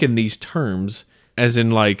think in these terms, as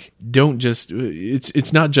in like don't just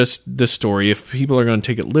it's not just the story. If people are going to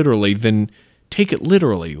take it literally, then take it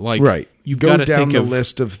literally. Like right. You've got to down think the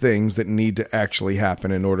list of things that need to actually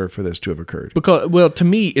happen in order for this to have occurred. Because, well, to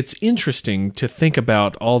me, it's interesting to think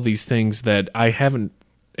about all these things that I haven't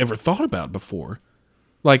ever thought about before.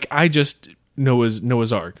 Like, I just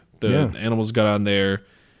Noah's Ark. The animals got on there,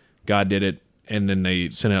 God did it, and then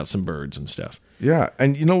they sent out some birds and stuff. Yeah,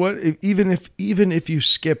 and you know what? Even if you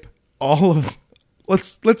skip all of,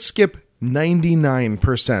 let's skip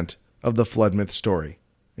 99% of the flood myth story,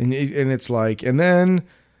 and it's like, and then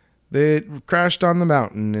they crashed on the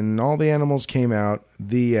mountain, and all the animals came out.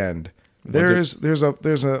 The end. There's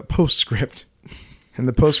a postscript, and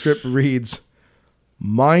the postscript reads,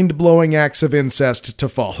 "Mind-blowing acts of incest to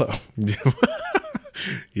follow."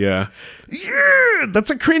 Yeah. Yeah, that's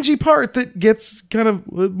a cringy part that gets kind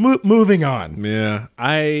of moving on. Yeah.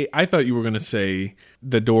 I thought you were going to say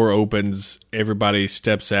the door opens, everybody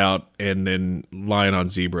steps out, and then lion on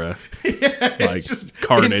zebra. Like It's just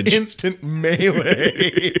carnage. an instant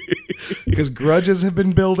melee. Because grudges have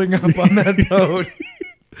been building up on that boat.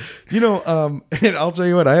 And I'll tell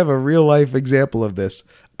you what, I have a real life example of this.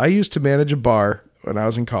 I used to manage a bar when I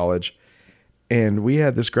was in college, and we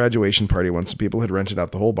had this graduation party once, and people had rented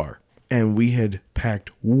out the whole bar. And we had packed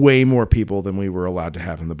way more people than we were allowed to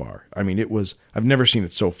have in the bar. I mean, I've never seen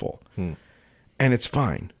it so full. And it's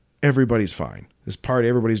fine. Everybody's fine. This party,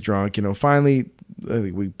 everybody's drunk. Finally, I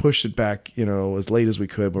think we pushed it back, as late as we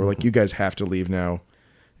could. But we're like, you guys have to leave now.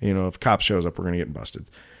 If cop shows up, we're going to get busted.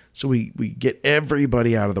 So we get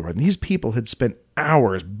everybody out of the bar. And these people had spent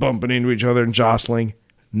hours bumping into each other and jostling.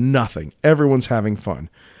 Nothing. Everyone's having fun.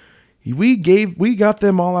 We got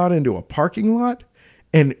them all out into a parking lot.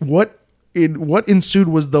 And what ensued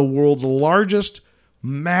was the world's largest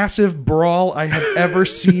massive brawl I have ever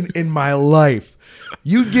seen in my life.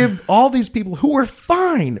 You give all these people who are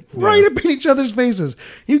fine right up in each other's faces.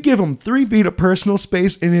 You give them 3 feet of personal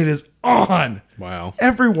space and it is on. Wow.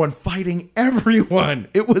 Everyone fighting everyone.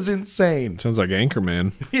 It was insane. Sounds like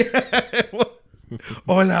Anchorman.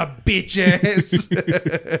 Hola, bitches.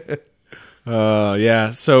 Yeah.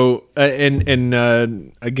 So,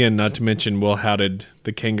 and again, not to mention, well, how did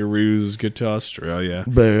the kangaroos get to Australia?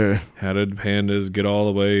 Bah. How did pandas get all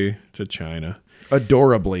the way to China?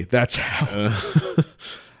 Adorably. That's how.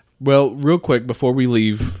 Well, real quick before we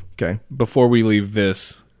leave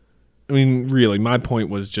this, I mean, really, my point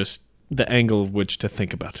was just the angle of which to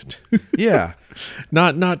think about it. Yeah.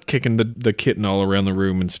 Not kicking the kitten all around the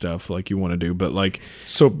room and stuff like you want to do, but like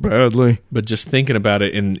So badly. but just thinking about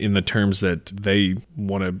it in the terms that they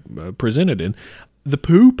want to present it in. The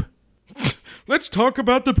poop. Let's talk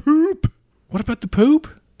about the poop. What about the poop?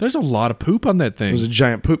 There's a lot of poop on that thing. It was a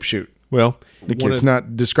giant poop chute. Well, It's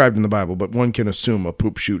not described in the Bible, but one can assume a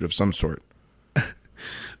poop chute of some sort.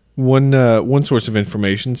 One source of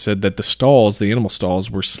information said that the animal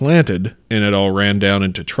stalls, were slanted, and it all ran down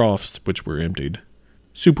into troughs, which were emptied.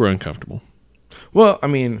 Super uncomfortable. Well, I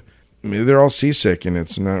mean they're all seasick, and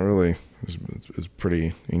it's not really. It's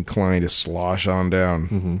pretty inclined to slosh on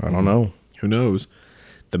down. I don't know. Who knows?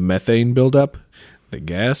 The methane buildup, the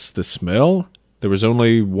gas, the smell. There was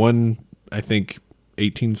only one, I think,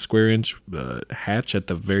 18 square inch hatch at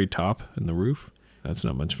the very top in the roof. That's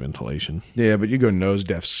not much ventilation. Yeah, but you go nose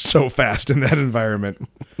deaf so fast in that environment.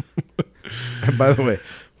 And by the way,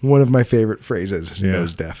 one of my favorite phrases is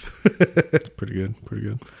nose deaf. It's pretty good.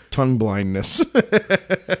 Tongue blindness.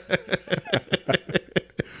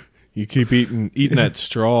 You keep eating that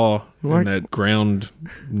straw and that ground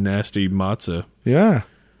nasty matzah. Yeah.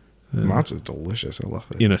 Matzah's delicious. I love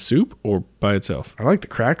it. In a soup or by itself? I like the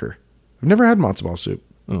cracker. I've never had matzo ball soup.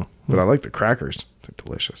 Oh. But I like the crackers. They're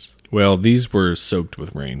delicious. Well, these were soaked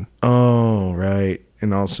with rain. Oh, right.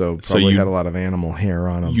 And also probably had a lot of animal hair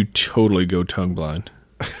on them. You totally go tongue blind.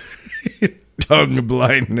 Tongue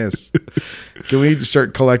blindness. Can we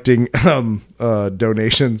start collecting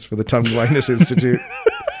donations for the Tongue Blindness Institute?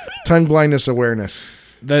 Tongue blindness awareness.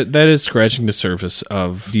 That is scratching the surface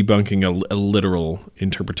of debunking a literal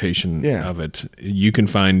interpretation of it. You can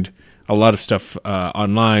find a lot of stuff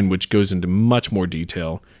online which goes into much more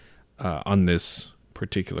detail on this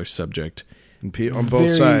particular subject. And on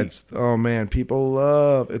both sides. Oh, man. People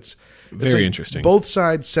love it's very interesting. Both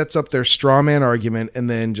sides sets up their straw man argument and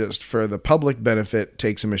then just for the public benefit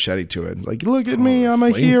takes a machete to it. Like, look at me. I'm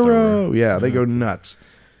a hero. Yeah, they go nuts.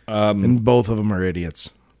 And both of them are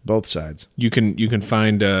idiots. Both sides. You can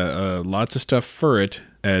find lots of stuff for it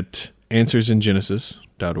at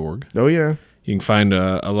answersingenesis.org. Oh, yeah. You can find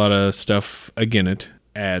a lot of stuff again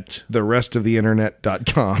at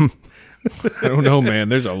therestoftheinternet.com. I don't know, man.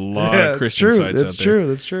 There's a lot of Christian sites out there.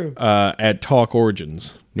 That's true. At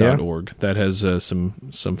talkorigins.org. That has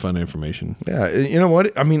some fun information. Yeah, you know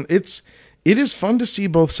what? I mean, it is fun to see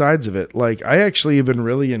both sides of it. Like, I actually have been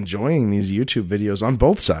really enjoying these YouTube videos on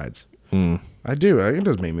both sides. I do. It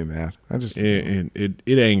does make me mad.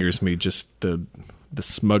 It angers me, just the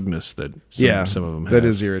smuggness that some of them have. That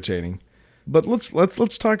is irritating. But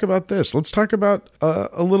let's talk about this. Let's talk about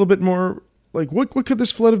a little bit more. Like, what could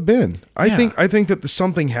this flood have been? I think that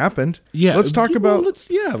something happened. Yeah, let's talk about. Let's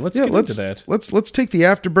get into that. Let's take the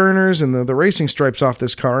afterburners and the racing stripes off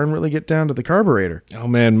this car and really get down to the carburetor. Oh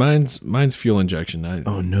man, mine's fuel injection.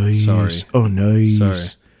 Nice. Sorry. Oh, nice. Sorry.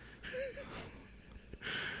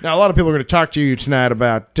 Now, a lot of people are going to talk to you tonight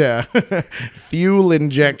about fuel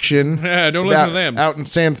injection. Don't listen to them. Out in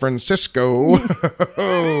San Francisco.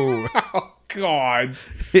 God.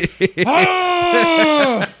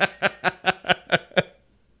 Ah!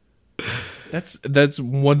 That's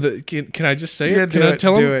one that can I just say Yeah, it? Can I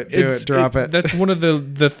tell him? Do it. Drop it. That's one of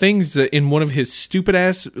the things that in one of his stupid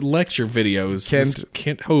ass lecture videos,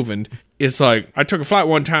 Kent Hovind is like, I took a flight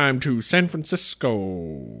one time to San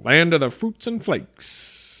Francisco, land of the fruits and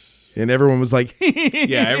flakes. And everyone was like,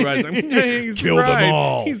 yeah, everybody's like, he's kill right. them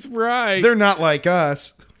all. He's right. They're not like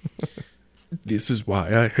us. This is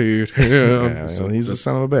why I hate him. Yeah, so he's a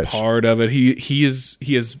son of a bitch. Part of it. He is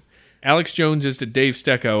Alex Jones is to Dave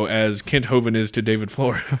Stecco as Kent Hovind is to David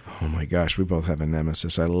Flora. Oh my gosh, we both have a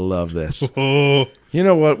nemesis. I love this. Oh. You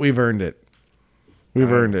know what? We've earned it.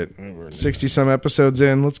 We've earned it. 60-some episodes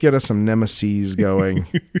in. Let's get us some nemesis going.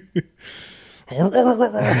 All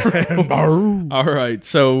right.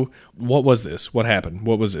 So what was this? What happened?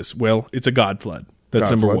 What was this? Well, it's a God flood. That's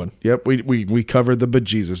God number flood. one. Yep, we covered the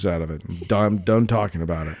bejesus out of it. I'm done talking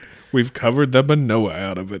about it. We've covered the Manoah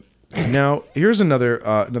out of it. Now, here's another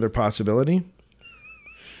possibility.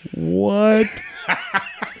 What?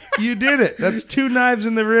 You did it. That's 2 knives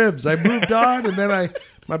in the ribs. I moved on, and then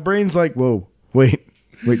my brain's like, whoa, wait,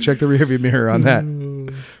 check the rearview mirror on that.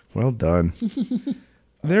 Well done.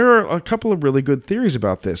 There are a couple of really good theories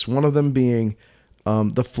about this. One of them being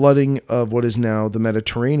the flooding of what is now the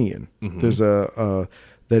Mediterranean. Mm-hmm. There's that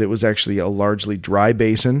it was actually a largely dry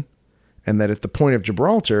basin, and that at the point of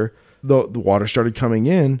Gibraltar, the water started coming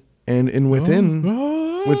in, and within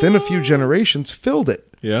a few generations filled it.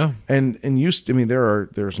 Yeah, and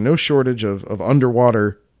there's no shortage of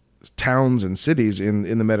underwater towns and cities in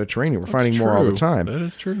the Mediterranean. We're finding more all the time. That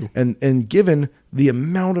is true. And given the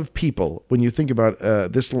amount of people, when you think about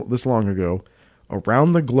this long ago,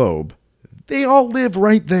 around the globe, they all live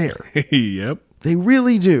right there. Yep, they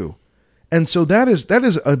really do. And so that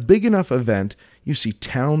is a big enough event. You see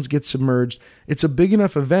towns get submerged. It's a big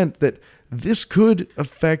enough event that this could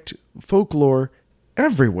affect folklore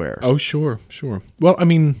everywhere. Oh, sure. Well, I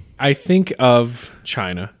mean, I think of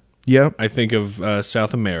China. Yep. I think of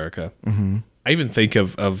South America. Mm-hmm. I even think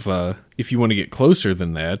of if you want to get closer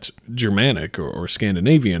than that, Germanic or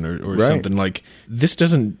Scandinavian or right. Something like this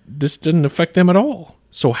doesn't affect them at all.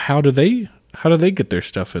 So how do they get their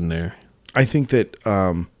stuff in there? I think that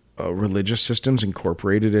religious systems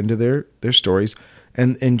incorporated into their stories,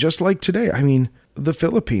 and just like today, I mean, the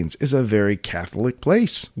Philippines is a very Catholic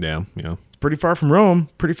place. Yeah. It's pretty far from Rome,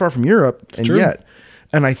 pretty far from Europe, it's true. Yet,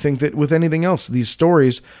 and I think that with anything else, these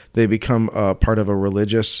stories, they become part of a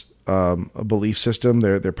religious a belief system.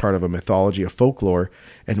 They're part of a mythology, a folklore,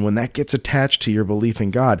 and when that gets attached to your belief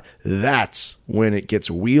in God, that's when it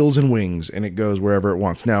gets wheels and wings and it goes wherever it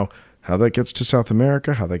wants. Now, how that gets to South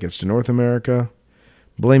America, how that gets to North America,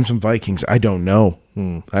 blame some Vikings. I don't know.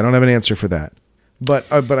 I don't have an answer for that. But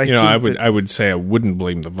I think I would say I wouldn't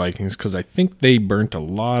blame the Vikings because I think they burnt a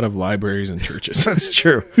lot of libraries and churches. That's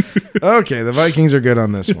true. Okay, the Vikings are good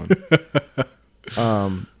on this one.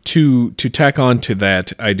 To tack on to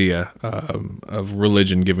that idea of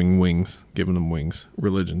religion giving them wings,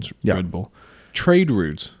 religion's Red Bull. Trade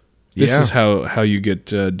routes. This is how you get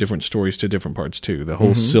different stories to different parts too. The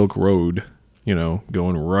whole Silk Road,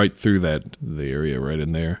 going right through the area right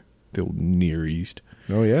in there, the old Near East.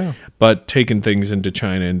 Oh yeah, but taking things into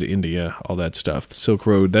China, into India, all that stuff. The Silk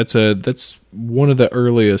Road. That's one of the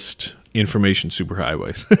earliest information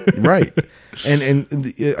superhighways. Right,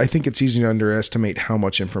 and I think it's easy to underestimate how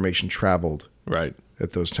much information traveled. Right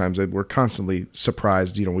at those times, we're constantly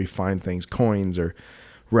surprised. We find things, coins or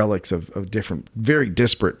relics of different, very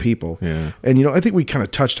disparate people. Yeah, and I think we kind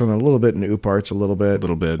of touched on it a little bit in Uparts, a little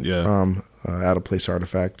bit, yeah. Out of place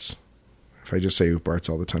artifacts. If I just say Uparts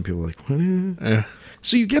all the time, people are like, what?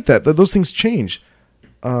 So you get that those things change.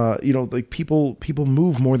 Like people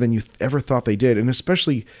move more than you ever thought they did, and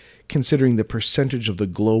especially considering the percentage of the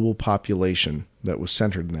global population that was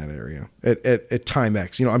centered in that area at time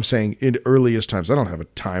X. I'm saying in earliest times. I don't have a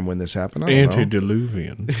time when this happened.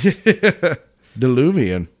 Antediluvian.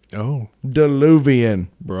 Diluvian. Oh, Diluvian,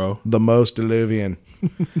 bro. The most diluvian.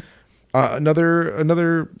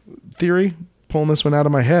 Another theory. Pulling this one out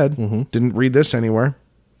of my head. Mm-hmm. Didn't read this anywhere.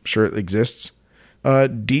 Sure it exists.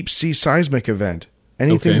 Deep sea seismic event.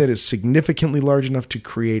 Anything that is significantly large enough to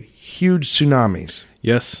create huge tsunamis.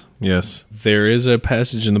 Yes. There is a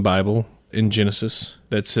passage in the Bible in Genesis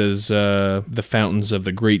that says the fountains of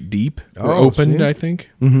the great deep were opened, I think.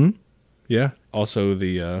 Mm-hmm. Yeah. Also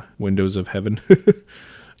the windows of heaven.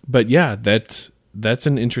 But yeah, that's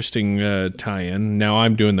an interesting tie-in. Now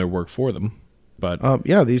I'm doing their work for them. But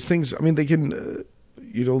these things, they can,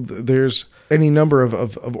 there's any number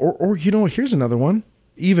of here's another one.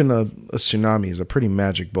 even a tsunami is a pretty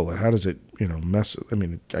magic bullet. How does it, mess? I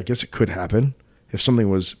mean, I guess it could happen if something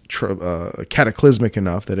was cataclysmic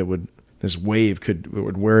enough that this wave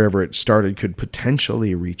would wherever it started could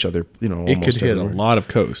potentially reach other, almost It could hit everywhere. a lot of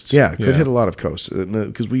coasts. Yeah, it could hit a lot of coasts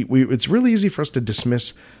because we it's really easy for us to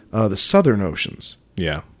dismiss the southern oceans.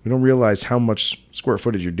 Yeah. We don't realize how much square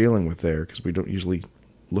footage you're dealing with there because we don't usually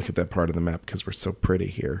look at that part of the map because we're so pretty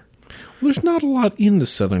here. Well, there's not a lot in the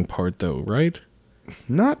southern part, though, right?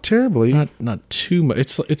 Not terribly. Not too much.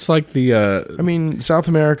 It's like the South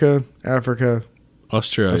America, Africa,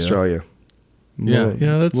 Australia. Yeah,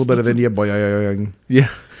 That's a little bit of India, Yeah,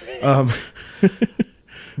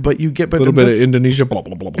 but you get a little bit of Indonesia. Blah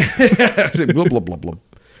blah blah blah. blah blah blah blah.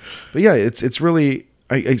 But yeah, it's really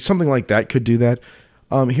something like that could do that.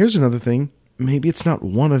 Here's another thing. Maybe it's not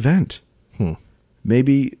one event.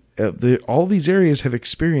 Maybe all these areas have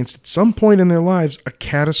experienced at some point in their lives a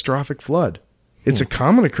catastrophic flood. It's a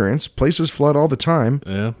common occurrence. Places flood all the time.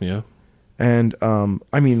 Yeah. And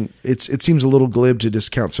it seems a little glib to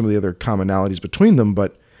discount some of the other commonalities between them,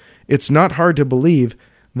 but it's not hard to believe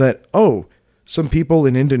that, some people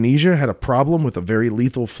in Indonesia had a problem with a very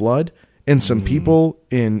lethal flood, and some people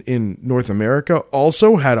in North America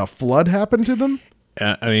also had a flood happen to them.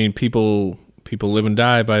 People live and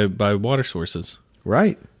die by water sources.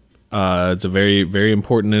 Right. It's a very, very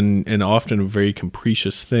important and often a very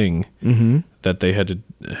capricious thing that they had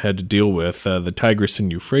to deal with. The Tigris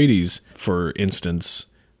and Euphrates, for instance,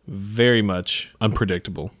 very much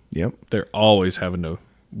unpredictable. Yep. They're always having to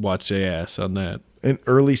watch their ass on that. And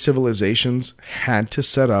early civilizations had to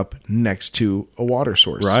set up next to a water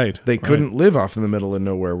source. Right. They couldn't live off in the middle of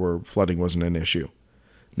nowhere where flooding wasn't an issue.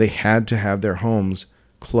 They had to have their homes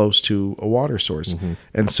close to a water source.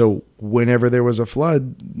 And so whenever there was a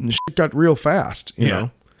flood, shit got real fast, you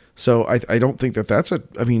know? So I don't think that's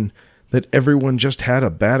that everyone just had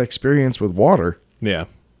a bad experience with water. Yeah.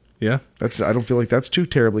 I don't feel like that's too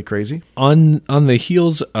terribly crazy. On the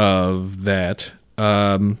heels of that,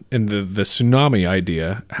 and the tsunami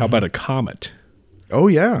idea, how about a comet? Oh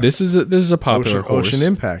yeah. This is a popular ocean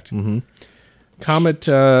impact. Comet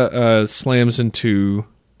slams into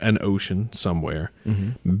an ocean somewhere,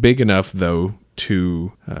 big enough though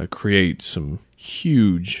to create some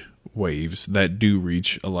huge waves that do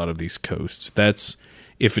reach a lot of these coasts. That's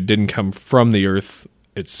if it didn't come from the Earth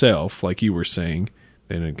itself, like you were saying,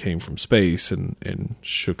 then it came from space and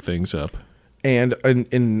shook things up. And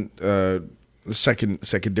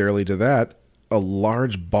secondarily to that, a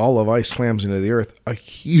large ball of ice slams into the Earth. A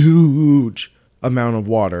huge amount of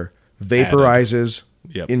water vaporizes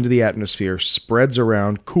into the atmosphere, spreads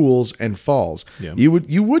around, cools, and falls. Yep.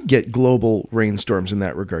 You would get global rainstorms in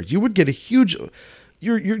that regard. You would get a huge.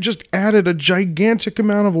 You're just added a gigantic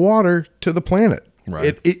amount of water to the planet.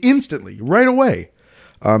 Right. It instantly, right away.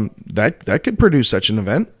 That could produce such an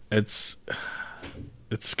event. It's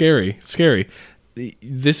scary.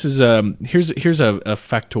 This is here's a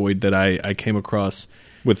factoid that I came across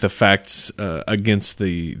with the facts against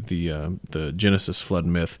the Genesis flood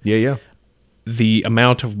myth. Yeah. The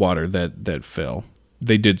amount of water that fell,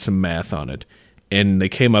 they did some math on it, and they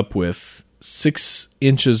came up with 6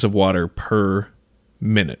 inches of water per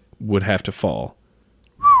minute would have to fall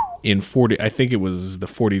in 40. I think it was the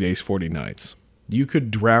 40 days, 40 nights. You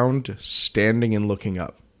could drown standing and looking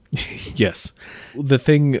up. Yes. The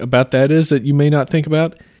thing about that is that you may not think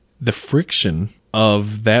about the friction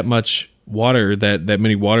of that much water, that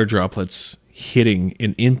many water droplets hitting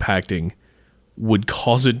and impacting would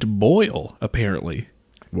cause it to boil, apparently.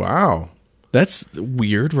 Wow. That's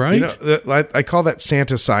weird, right? I call that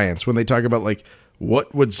Santa science when they talk about, like,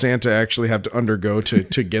 what would Santa actually have to undergo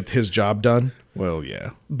to get his job done? Well,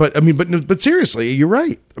 yeah. But seriously, you're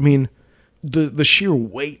right. I mean, the sheer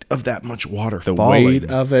weight of that much water falling. Weight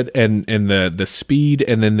of it and the speed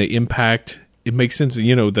and then the impact, it makes sense.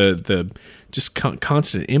 The just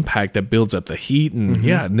constant impact that builds up the heat and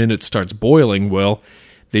and then it starts boiling. Well,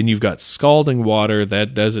 then you've got scalding water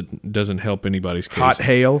that doesn't help anybody's case. Hot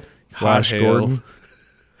hail, Flash Gordon.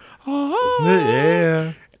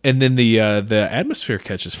 Yeah. And then the atmosphere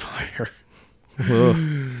catches fire.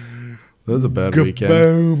 That was a bad weekend.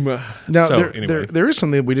 Boom. Now, anyway. there is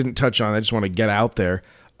something that we didn't touch on. I just want to get out there.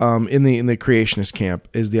 In the creationist camp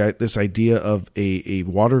is this idea of a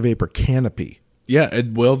water vapor canopy. Yeah,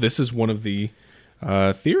 well, this is one of the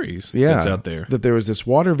theories that's out there. That there was this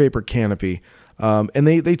water vapor canopy. And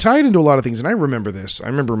they tie it into a lot of things. And I remember this. I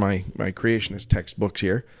remember my creationist textbooks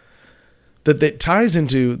here. They tied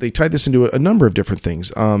this into a number of different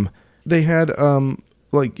things. They had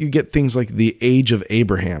like you get things like the age of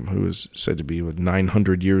Abraham, who is said to be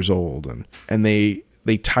 900 years old, and they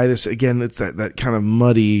they tie this again. It's that kind of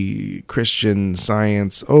muddy Christian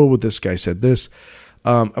science. Oh, this guy said this.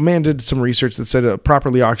 A man did some research that said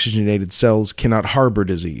properly oxygenated cells cannot harbor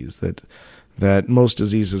disease. That most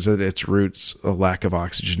diseases at its roots a lack of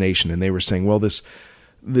oxygenation. And they were saying, well,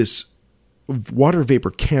 this water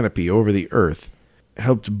vapor canopy over the earth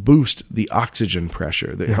helped boost the oxygen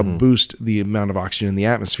pressure. They helped boost the amount of oxygen in the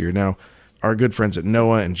atmosphere. Now, our good friends at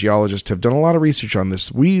NOAA and geologists have done a lot of research on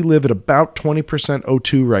this. We live at about 20%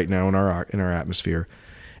 O2 right now in our atmosphere,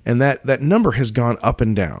 and that number has gone up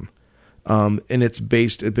and down. And it's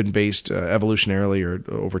been based evolutionarily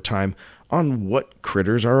or over time on what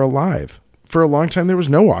critters are alive. For a long time, there was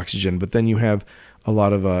no oxygen, but then you have a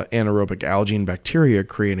lot of anaerobic algae and bacteria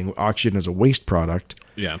creating oxygen as a waste product.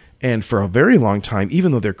 Yeah. And for a very long time,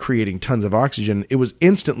 even though they're creating tons of oxygen, it was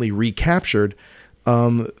instantly recaptured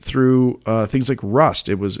through things like rust.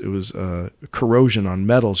 It was corrosion on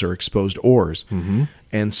metals or exposed ores. Mm-hmm.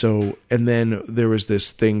 And then there was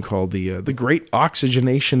this thing called the Great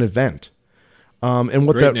Oxygenation Event. And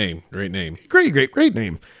what great name. Great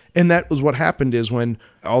name. And that was what happened is when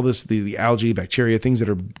all this, the algae, bacteria, things that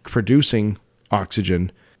are producing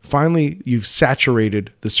oxygen, finally you've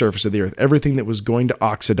saturated the surface of the earth. Everything that was going to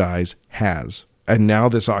oxidize has. And now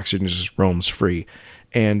this oxygen just roams free.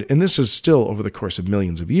 And this is still over the course of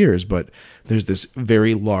millions of years, but there's this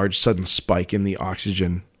very large sudden spike in the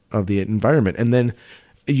oxygen of the environment. And then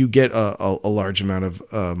you get a large amount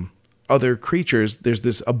of other creatures. There's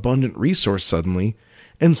this abundant resource suddenly,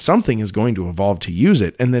 and something is going to evolve to use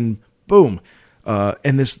it. And then boom,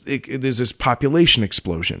 there's this population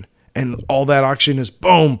explosion. And all that oxygen is,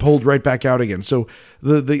 boom, pulled right back out again. So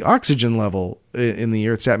the oxygen level in the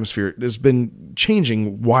Earth's atmosphere has been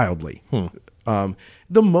changing wildly.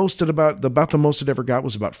 The most about the most it ever got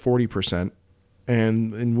was about 40%,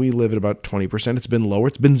 and we live at about 20%. It's been lower.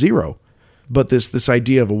 It's been 0. But this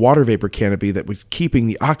idea of a water vapor canopy that was keeping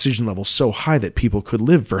the oxygen level so high that people could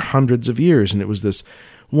live for hundreds of years, and it was this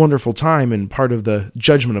wonderful time. And part of the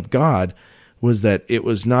judgment of God was that it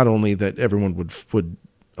was not only that everyone would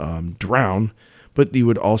drown, but you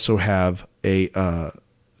would also have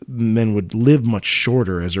men would live much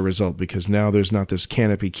shorter as a result, because now there's not this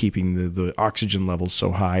canopy keeping the oxygen levels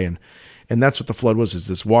so high. And that's what the flood was, is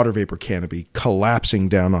this water vapor canopy collapsing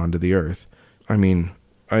down onto the earth. I mean,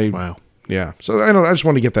 wow. Yeah. So I just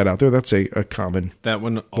want to get that out there. That's a common that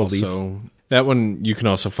one belief. Also. That one you can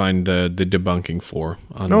also find the debunking for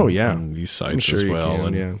on, on these sites as well.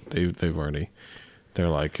 They've already, they're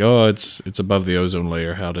like, oh, it's above the ozone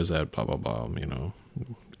layer. How does that blah blah blah?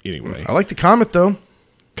 Anyway, I like the comet though.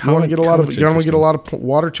 You want to get a lot of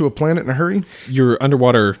water to a planet in a hurry? Your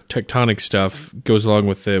underwater tectonic stuff goes along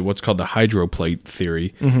with what's called the hydroplate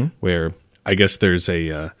theory, where I guess there's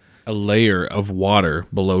a layer of water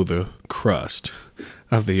below the crust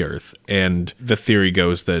of the Earth, and the theory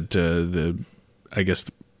goes that I guess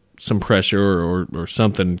some pressure or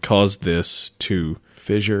something caused this to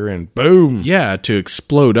fissure and boom, to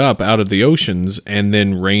explode up out of the oceans and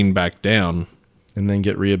then rain back down. And then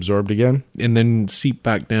get reabsorbed again? And then seep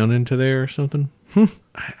back down into there or something?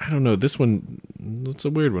 I don't know. This one, it's a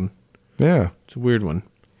weird one. Yeah. It's a weird one.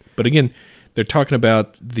 But again, they're talking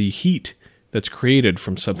about the heat that's created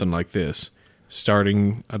from something like this,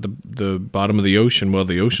 starting at the bottom of the ocean. Well,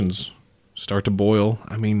 the oceans start to boil.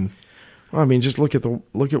 Just look at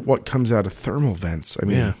what comes out of thermal vents.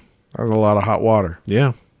 There's a lot of hot water.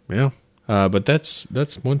 Yeah. But that's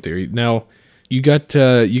one theory. Now, You got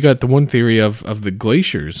the one theory of the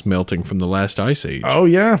glaciers melting from the last ice age. Oh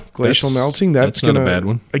yeah, glacial melting. That's not a bad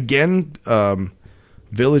one. Again,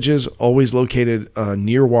 villages always located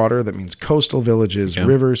near water. That means coastal villages,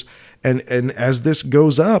 rivers, and as this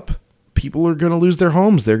goes up, people are going to lose their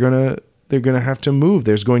homes. They're gonna have to move.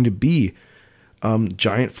 There's going to be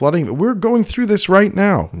giant flooding. We're going through this right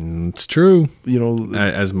now. It's true.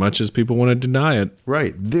 As much as people want to deny it.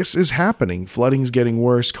 Right. This is happening. Flooding's getting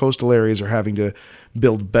worse. Coastal areas are having to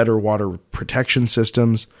build better water protection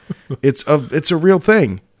systems. It's a real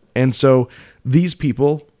thing. And so these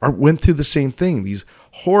people went through the same thing, these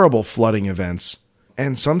horrible flooding events.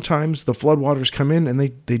 And sometimes the floodwaters come in and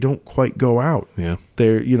they don't quite go out. Yeah.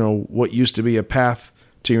 They're, what used to be a path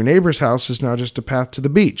to your neighbor's house is now just a path to the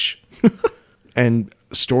beach. And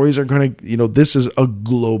stories are going to, this is a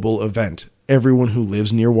global event. Everyone who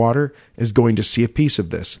lives near water is going to see a piece of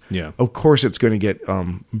this. Yeah. Of course, it's going to get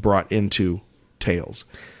brought into tales.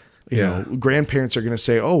 Grandparents are going to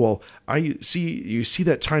say, "Oh, well, you see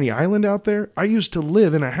that tiny island out there? I used to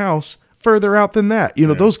live in a house further out than that? You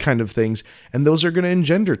know, those kind of things. And those are going to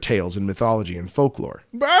engender tales in mythology and folklore.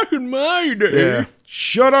 Back in my day, Yeah.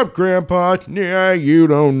 Shut up, Grandpa. Yeah, you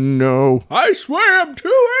don't know. I swam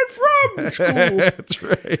to and from school. That's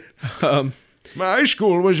right. My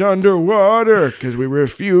school was underwater because we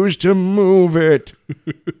refused to move it.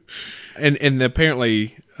 And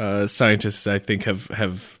apparently, scientists, I think,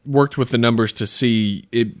 have worked with the numbers to see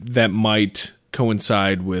that might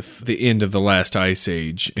coincide with the end of the last ice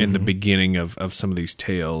age and the beginning of some of these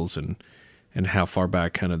tales and how far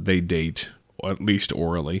back kind of they date, or at least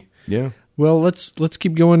orally. Yeah. Well, let's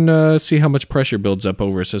keep going. See how much pressure builds up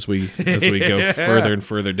over us as we go further and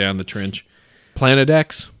further down the trench. Planet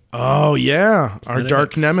X. Oh, yeah. Our Planet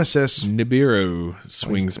dark X. nemesis. Nibiru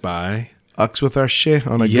swings by. Ucks with our shit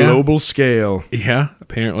on a global scale. Yeah,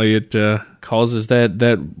 apparently it causes that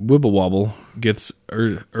wibble wobble, gets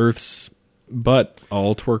Earth's butt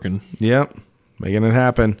all twerking. Yep. Making it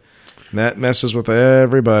happen. That messes with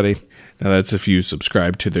everybody. Now that's if you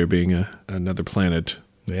subscribe to there being another planet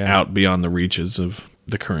out beyond the reaches of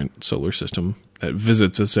the current solar system that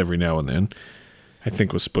visits us every now and then. I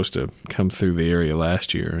think was supposed to come through the area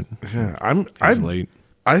last year. And I'm late.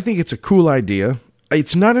 I think it's a cool idea.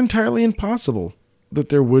 It's not entirely impossible that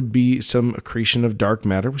there would be some accretion of dark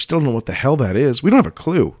matter. We still don't know what the hell that is. We don't have a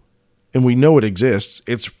clue. And we know it exists.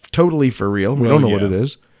 It's totally for real. We don't know what it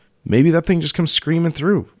is. Maybe that thing just comes screaming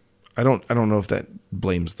through. I don't know if that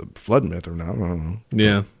blames the flood myth or not. I don't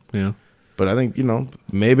know. Yeah. But I think,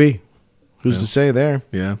 maybe. Who's to say there?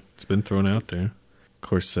 Yeah, it's been thrown out there. Of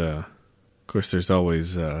course, there's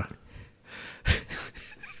always...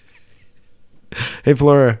 Hey,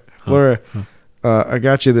 Flora. I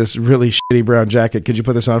got you this really shitty brown jacket. Could you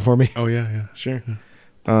put this on for me? Oh, yeah. Sure.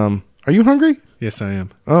 Are you hungry? Yes, I am.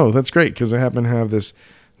 Oh, that's great, because I happen to have this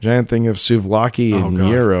giant thing of souvlaki and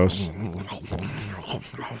gyros.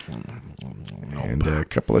 And a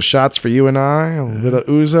couple of shots for you and I. A little bit of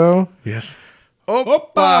ouzo. Yes.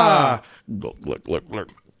 Oppa! Look.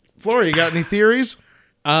 Flora, you got any theories?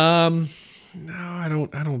 No, I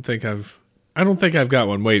don't think I've got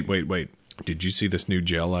one. Wait. Did you see this new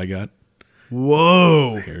gel I got?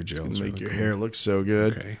 Whoa. Hair gel. It's gonna make your hair look so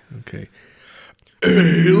good. Okay.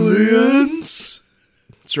 Aliens.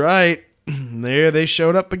 That's right. There they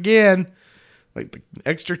showed up again. Like the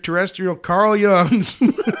extraterrestrial Carl Jungs.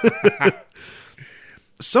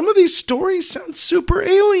 Some of these stories sound super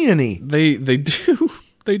alien-y. They do.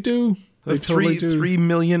 They do. They totally do. 3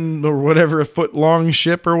 million or whatever a foot long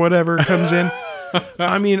ship or whatever comes in.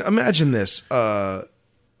 I mean, imagine this. A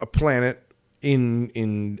planet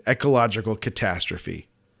in ecological catastrophe.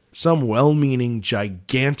 Some well-meaning,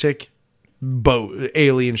 gigantic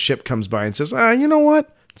alien ship comes by and says, you know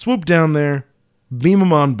what? Swoop down there, beam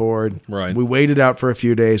them on board. Right. We wait it out for a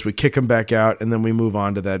few days, we kick them back out, and then we move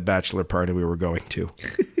on to that bachelor party we were going to.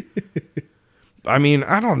 I mean,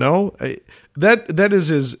 I don't know. That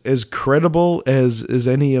is as credible as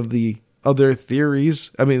any of the other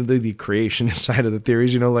theories. I mean, the creationist side of the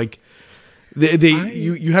theories, like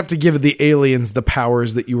you have to give the aliens the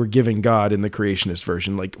powers that you were giving God in the creationist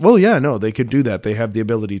version. Like, well, yeah, no, they could do that. They have the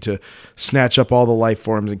ability to snatch up all the life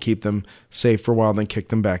forms and keep them safe for a while, then kick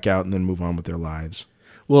them back out and then move on with their lives.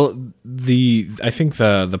 Well, I think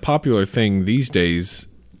the popular thing these days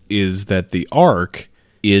is that the Ark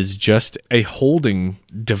is just a holding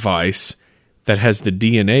device that has the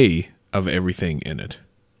DNA of everything in it.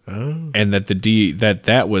 Oh. And that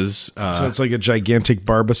that was so it's like a gigantic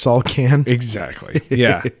Barbasol can. Exactly.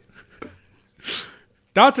 Yeah.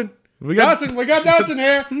 Dotson. We got Dotson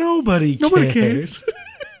here. Nobody cares.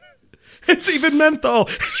 It's even menthol.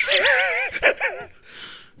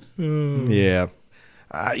 Yeah.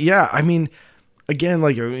 Yeah, I mean, again,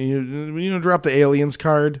 like drop the aliens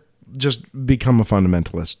card, just become a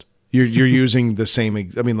fundamentalist. You're using the same.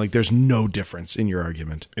 I mean, like, there's no difference in your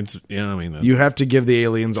argument. You have to give the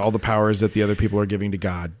aliens all the powers that the other people are giving to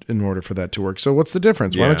God in order for that to work. So what's the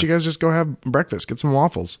difference? Why don't you guys just go have breakfast, get some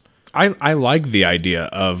waffles? I like the idea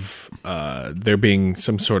of there being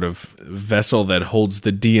some sort of vessel that holds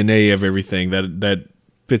the DNA of everything that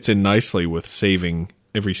fits in nicely with saving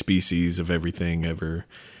every species of everything ever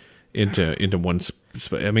into one.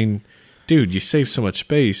 I mean, dude, you save so much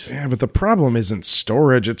space. Yeah, but the problem isn't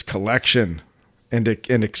storage; it's collection and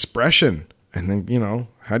expression. And then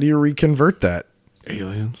how do you reconvert that?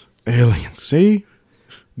 Aliens. See,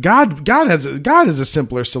 God is a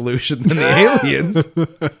simpler solution than the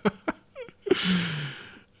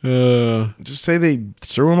aliens. Just say they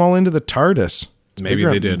threw them all into the TARDIS. Maybe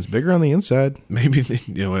they did. It's bigger on the inside. Maybe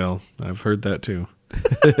well, I've heard that too.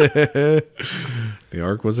 The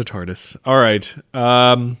Ark was a TARDIS. All right.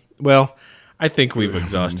 Well, I think we've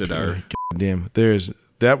exhausted our. God damn,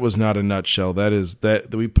 that was not a nutshell. That is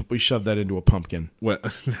that we shoved that into a pumpkin. Well,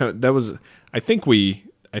 that was. I think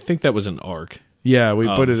that was an arc. Yeah, we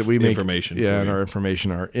put it. We make information. Yeah, in our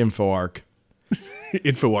information, our info arc.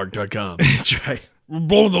 Infoarc.com. That's right. We're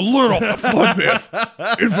blowing the lid off the flood myth.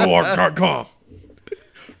 Infoarc.com.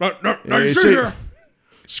 Now you see here,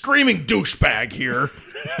 screaming douchebag here.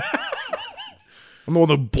 I'm the one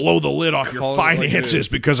to blow the lid off your finances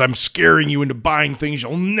because I'm scaring you into buying things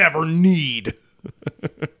you'll never need.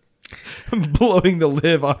 I'm blowing the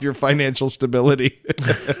lid off your financial stability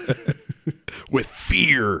with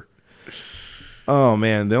fear. Oh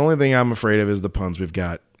man, the only thing I'm afraid of is the puns we've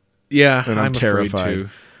got. Yeah, and I'm terrified. Afraid too.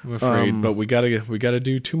 I'm afraid, but we gotta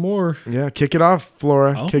do two more. Yeah, kick it off,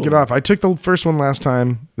 Flora. Oh. Kick it off. I took the first one last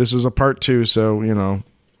time. This is a part 2, so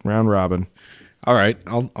round robin. All right,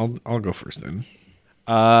 I'll go first then.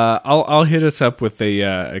 I'll hit us up with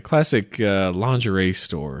a classic lingerie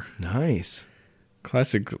store. Nice.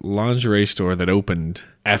 Classic lingerie store that opened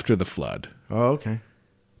after the flood. Oh, okay.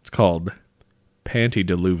 It's called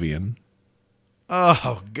Pantediluvian.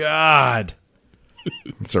 Oh God.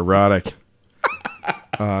 It's erotic.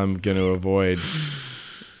 I'm going to avoid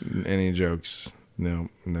any jokes. No,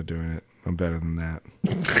 I'm not doing it. I'm better than that.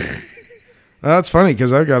 That's funny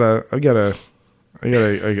because I got a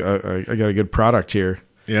good product here.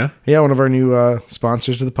 Yeah? Yeah, one of our new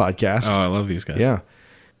sponsors to the podcast. Oh, I love these guys. Yeah.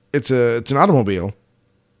 It's an automobile.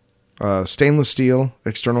 Stainless steel,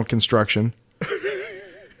 external construction.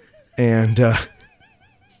 And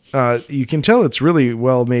you can tell it's really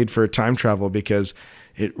well made for time travel because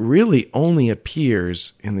it really only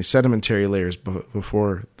appears in the sedimentary layers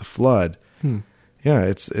before the flood. Yeah,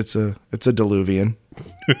 it's a diluvian.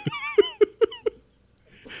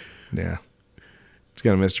 Yeah. It's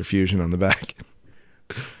got a Mr. Fusion on the back.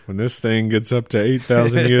 When this thing gets up to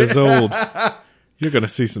 8,000 years old, you're going to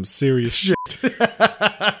see some serious shit.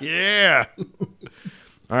 Yeah.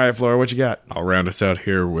 All right, Flora, what you got? I'll round us out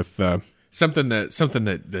here with something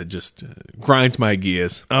that just grinds my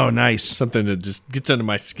gears. Oh, nice. Something that just gets under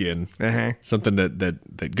my skin. Uh-huh. Something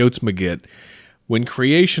that goats me get. When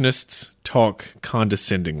creationists talk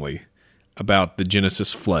condescendingly about the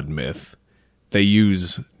Genesis flood myth, they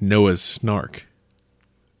use Noah's snark.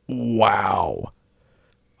 Wow.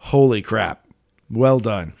 Holy crap. Well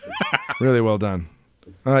done. Really well done.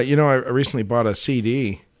 I recently bought a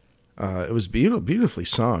CD. It was beautifully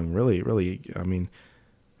sung. Really, really. I mean,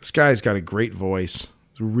 this guy's got a great voice.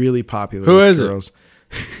 It's really popular Who with is girls.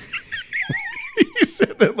 It? You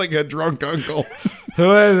said that like a drunk uncle.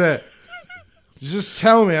 Who is it? Just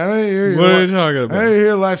tell me. I don't hear what are you talking about? I don't hear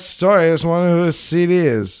your life story. I just want to know who this CD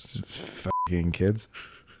is. Fucking kids.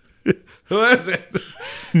 Who is it?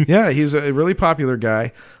 Yeah, he's a really popular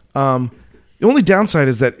guy. The only downside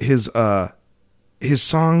is that his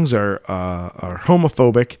songs are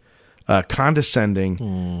homophobic,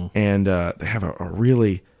 condescending, and they have a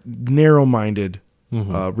really narrow-minded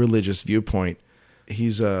religious viewpoint.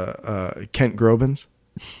 He's Kent Grobens.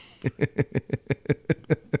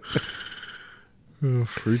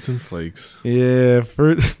 Fruits and Flakes. Yeah,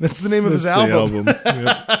 that's the name of his album.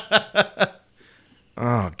 Yep.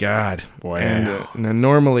 Oh God! Wow. And now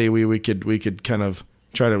normally we could kind of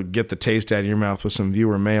try to get the taste out of your mouth with some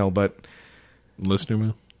viewer mail, but listener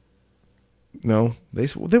mail. No, they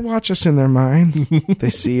watch us in their minds. They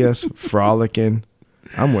see us frolicking.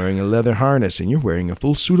 I'm wearing a leather harness, and you're wearing a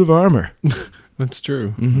full suit of armor. That's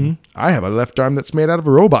true. Mm-hmm. I have a left arm that's made out of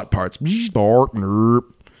robot parts.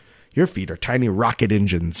 Your feet are tiny rocket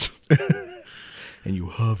engines, and you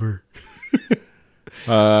hover.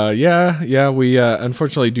 Yeah. We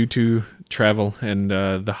unfortunately, due to travel and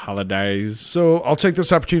the holidays. So I'll take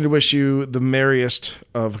this opportunity to wish you the merriest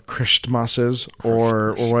of Christmases,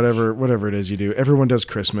 or whatever it is you do. Everyone does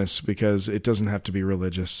Christmas because it doesn't have to be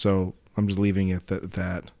religious. So I'm just leaving it at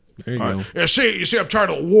that. There you go. You see, I'm tired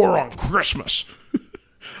of the war on Christmas.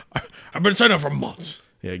 I've been saying that for months.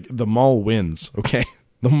 Yeah, the mall wins. Okay.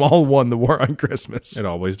 The mall won the war on Christmas. It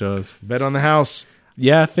always does. Bet on the house.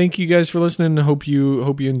 Yeah, thank you guys for listening. Hope you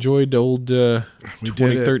enjoyed old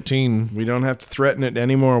 2013. We don't have to threaten it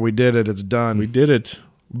anymore. We did it. It's done. We did it.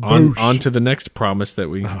 On to the next promise that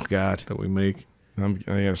we make. I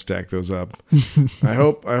gotta stack those up. I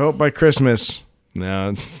hope by Christmas.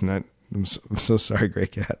 No, it's not. I'm so sorry, Grey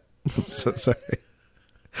Cat. I'm so sorry.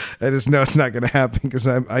 I just know it's not going to happen because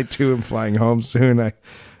I too am flying home soon.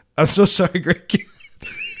 I'm so sorry, Grey Cat.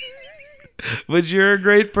 But you're a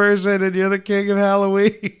great person and you're the king of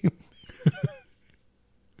Halloween.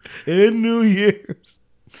 And New Year's.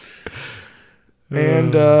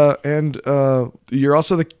 And you're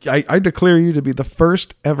also I declare you to be the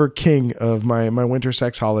first ever king of my winter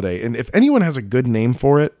sex holiday. And if anyone has a good name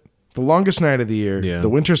for it, the longest night of the year, the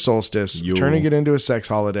winter solstice, Yule. turning it into a sex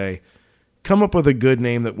holiday, come up with a good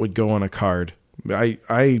name that would go on a card.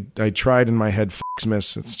 I tried in my head,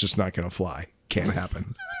 Xmas. It's just not going to fly. Can't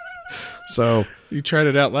happen. So You tried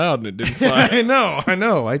it out loud and it didn't fly. I know.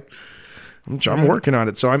 I'm working on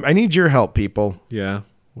it. So I need your help, people. Yeah,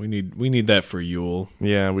 we need that for Yule.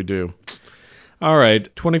 Yeah, we do. All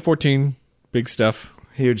right, 2014, big stuff.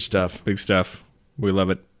 Huge stuff. Big stuff. We love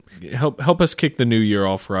it. Help us kick the new year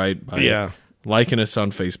off right by liking us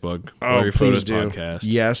on Facebook, Blurry Photos do. Podcast.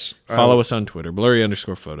 Yes. Follow us on Twitter,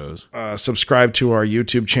 blurry_photos. Subscribe to our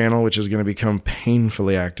YouTube channel, which is going to become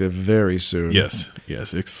painfully active very soon. Yes,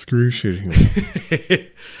 excruciatingly.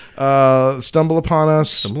 Stumble upon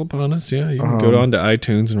us. Stumble upon us, yeah. You can go on to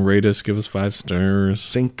iTunes and rate us, give us 5 stars.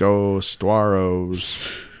 Cinco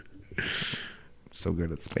Stuaros. So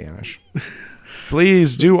good at Spanish.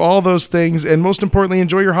 Please do all those things, and most importantly,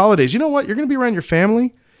 enjoy your holidays. You know what? You're going to be around your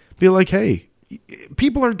family. Be like, hey,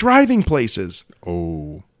 people are driving places.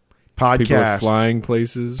 Oh. Podcasts. People are flying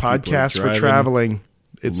places. Podcasts for traveling.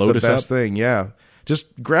 It's Load the us best up. thing, yeah.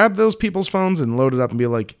 Just grab those people's phones and load it up and be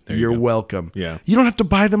like, you're welcome. Yeah. You don't have to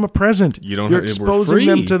buy them a present. You're we're exposing free.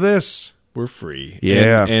 them to this. We're free.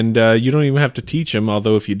 Yeah. And you don't even have to teach them,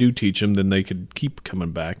 although if you do teach them, then they could keep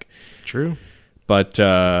coming back. True. But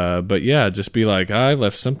yeah, just be like, I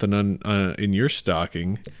left something in your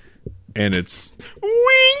stocking, and it's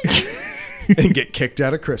Wink! And get kicked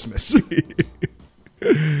out of Christmas.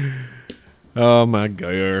 oh my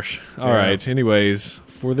gosh. All right. Anyways,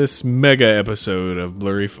 for this mega episode of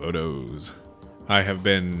Blurry Photos, I have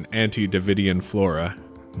been Anti-Davidian Flora.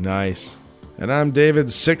 Nice. And I'm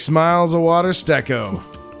David 6 miles of water Stecco.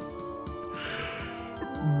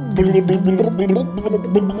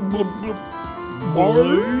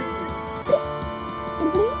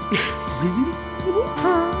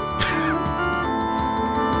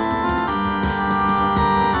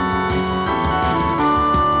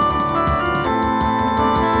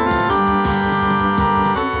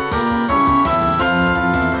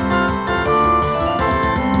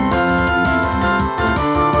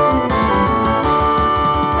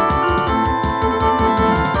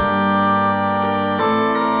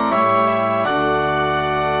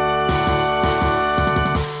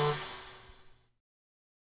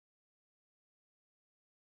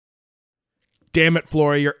 Damn it,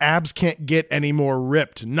 Flora, your abs can't get any more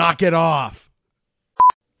ripped. Knock it off.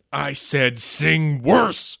 I said sing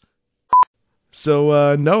worse.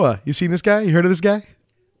 So, Noah, you seen this guy? You heard of this guy?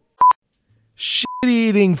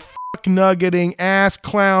 Shit-eating, fuck-nuggeting, ass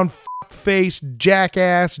clown, fuck-face,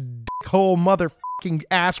 jackass, dickhole, motherfucking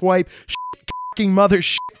asswipe, shit-cocking mother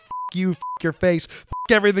shit, fuck you, fuck your face,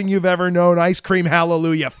 fuck everything you've ever known, ice cream,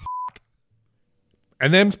 hallelujah.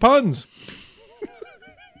 And them's puns.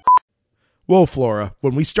 Whoa, Flora,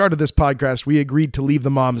 when we started this podcast, we agreed to leave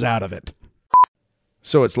the moms out of it.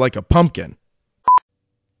 So it's like a pumpkin.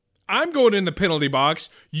 I'm going in the penalty box.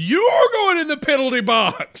 You're going in the penalty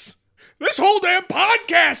box. This whole damn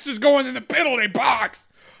podcast is going in the penalty box.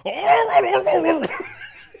 Yeah,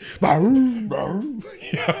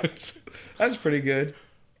 That's pretty good.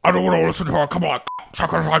 I don't want to listen to her. Come on,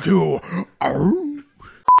 suckers like you. And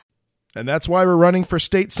that's why we're running for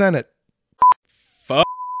state senate.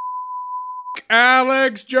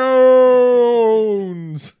 Alex Jones.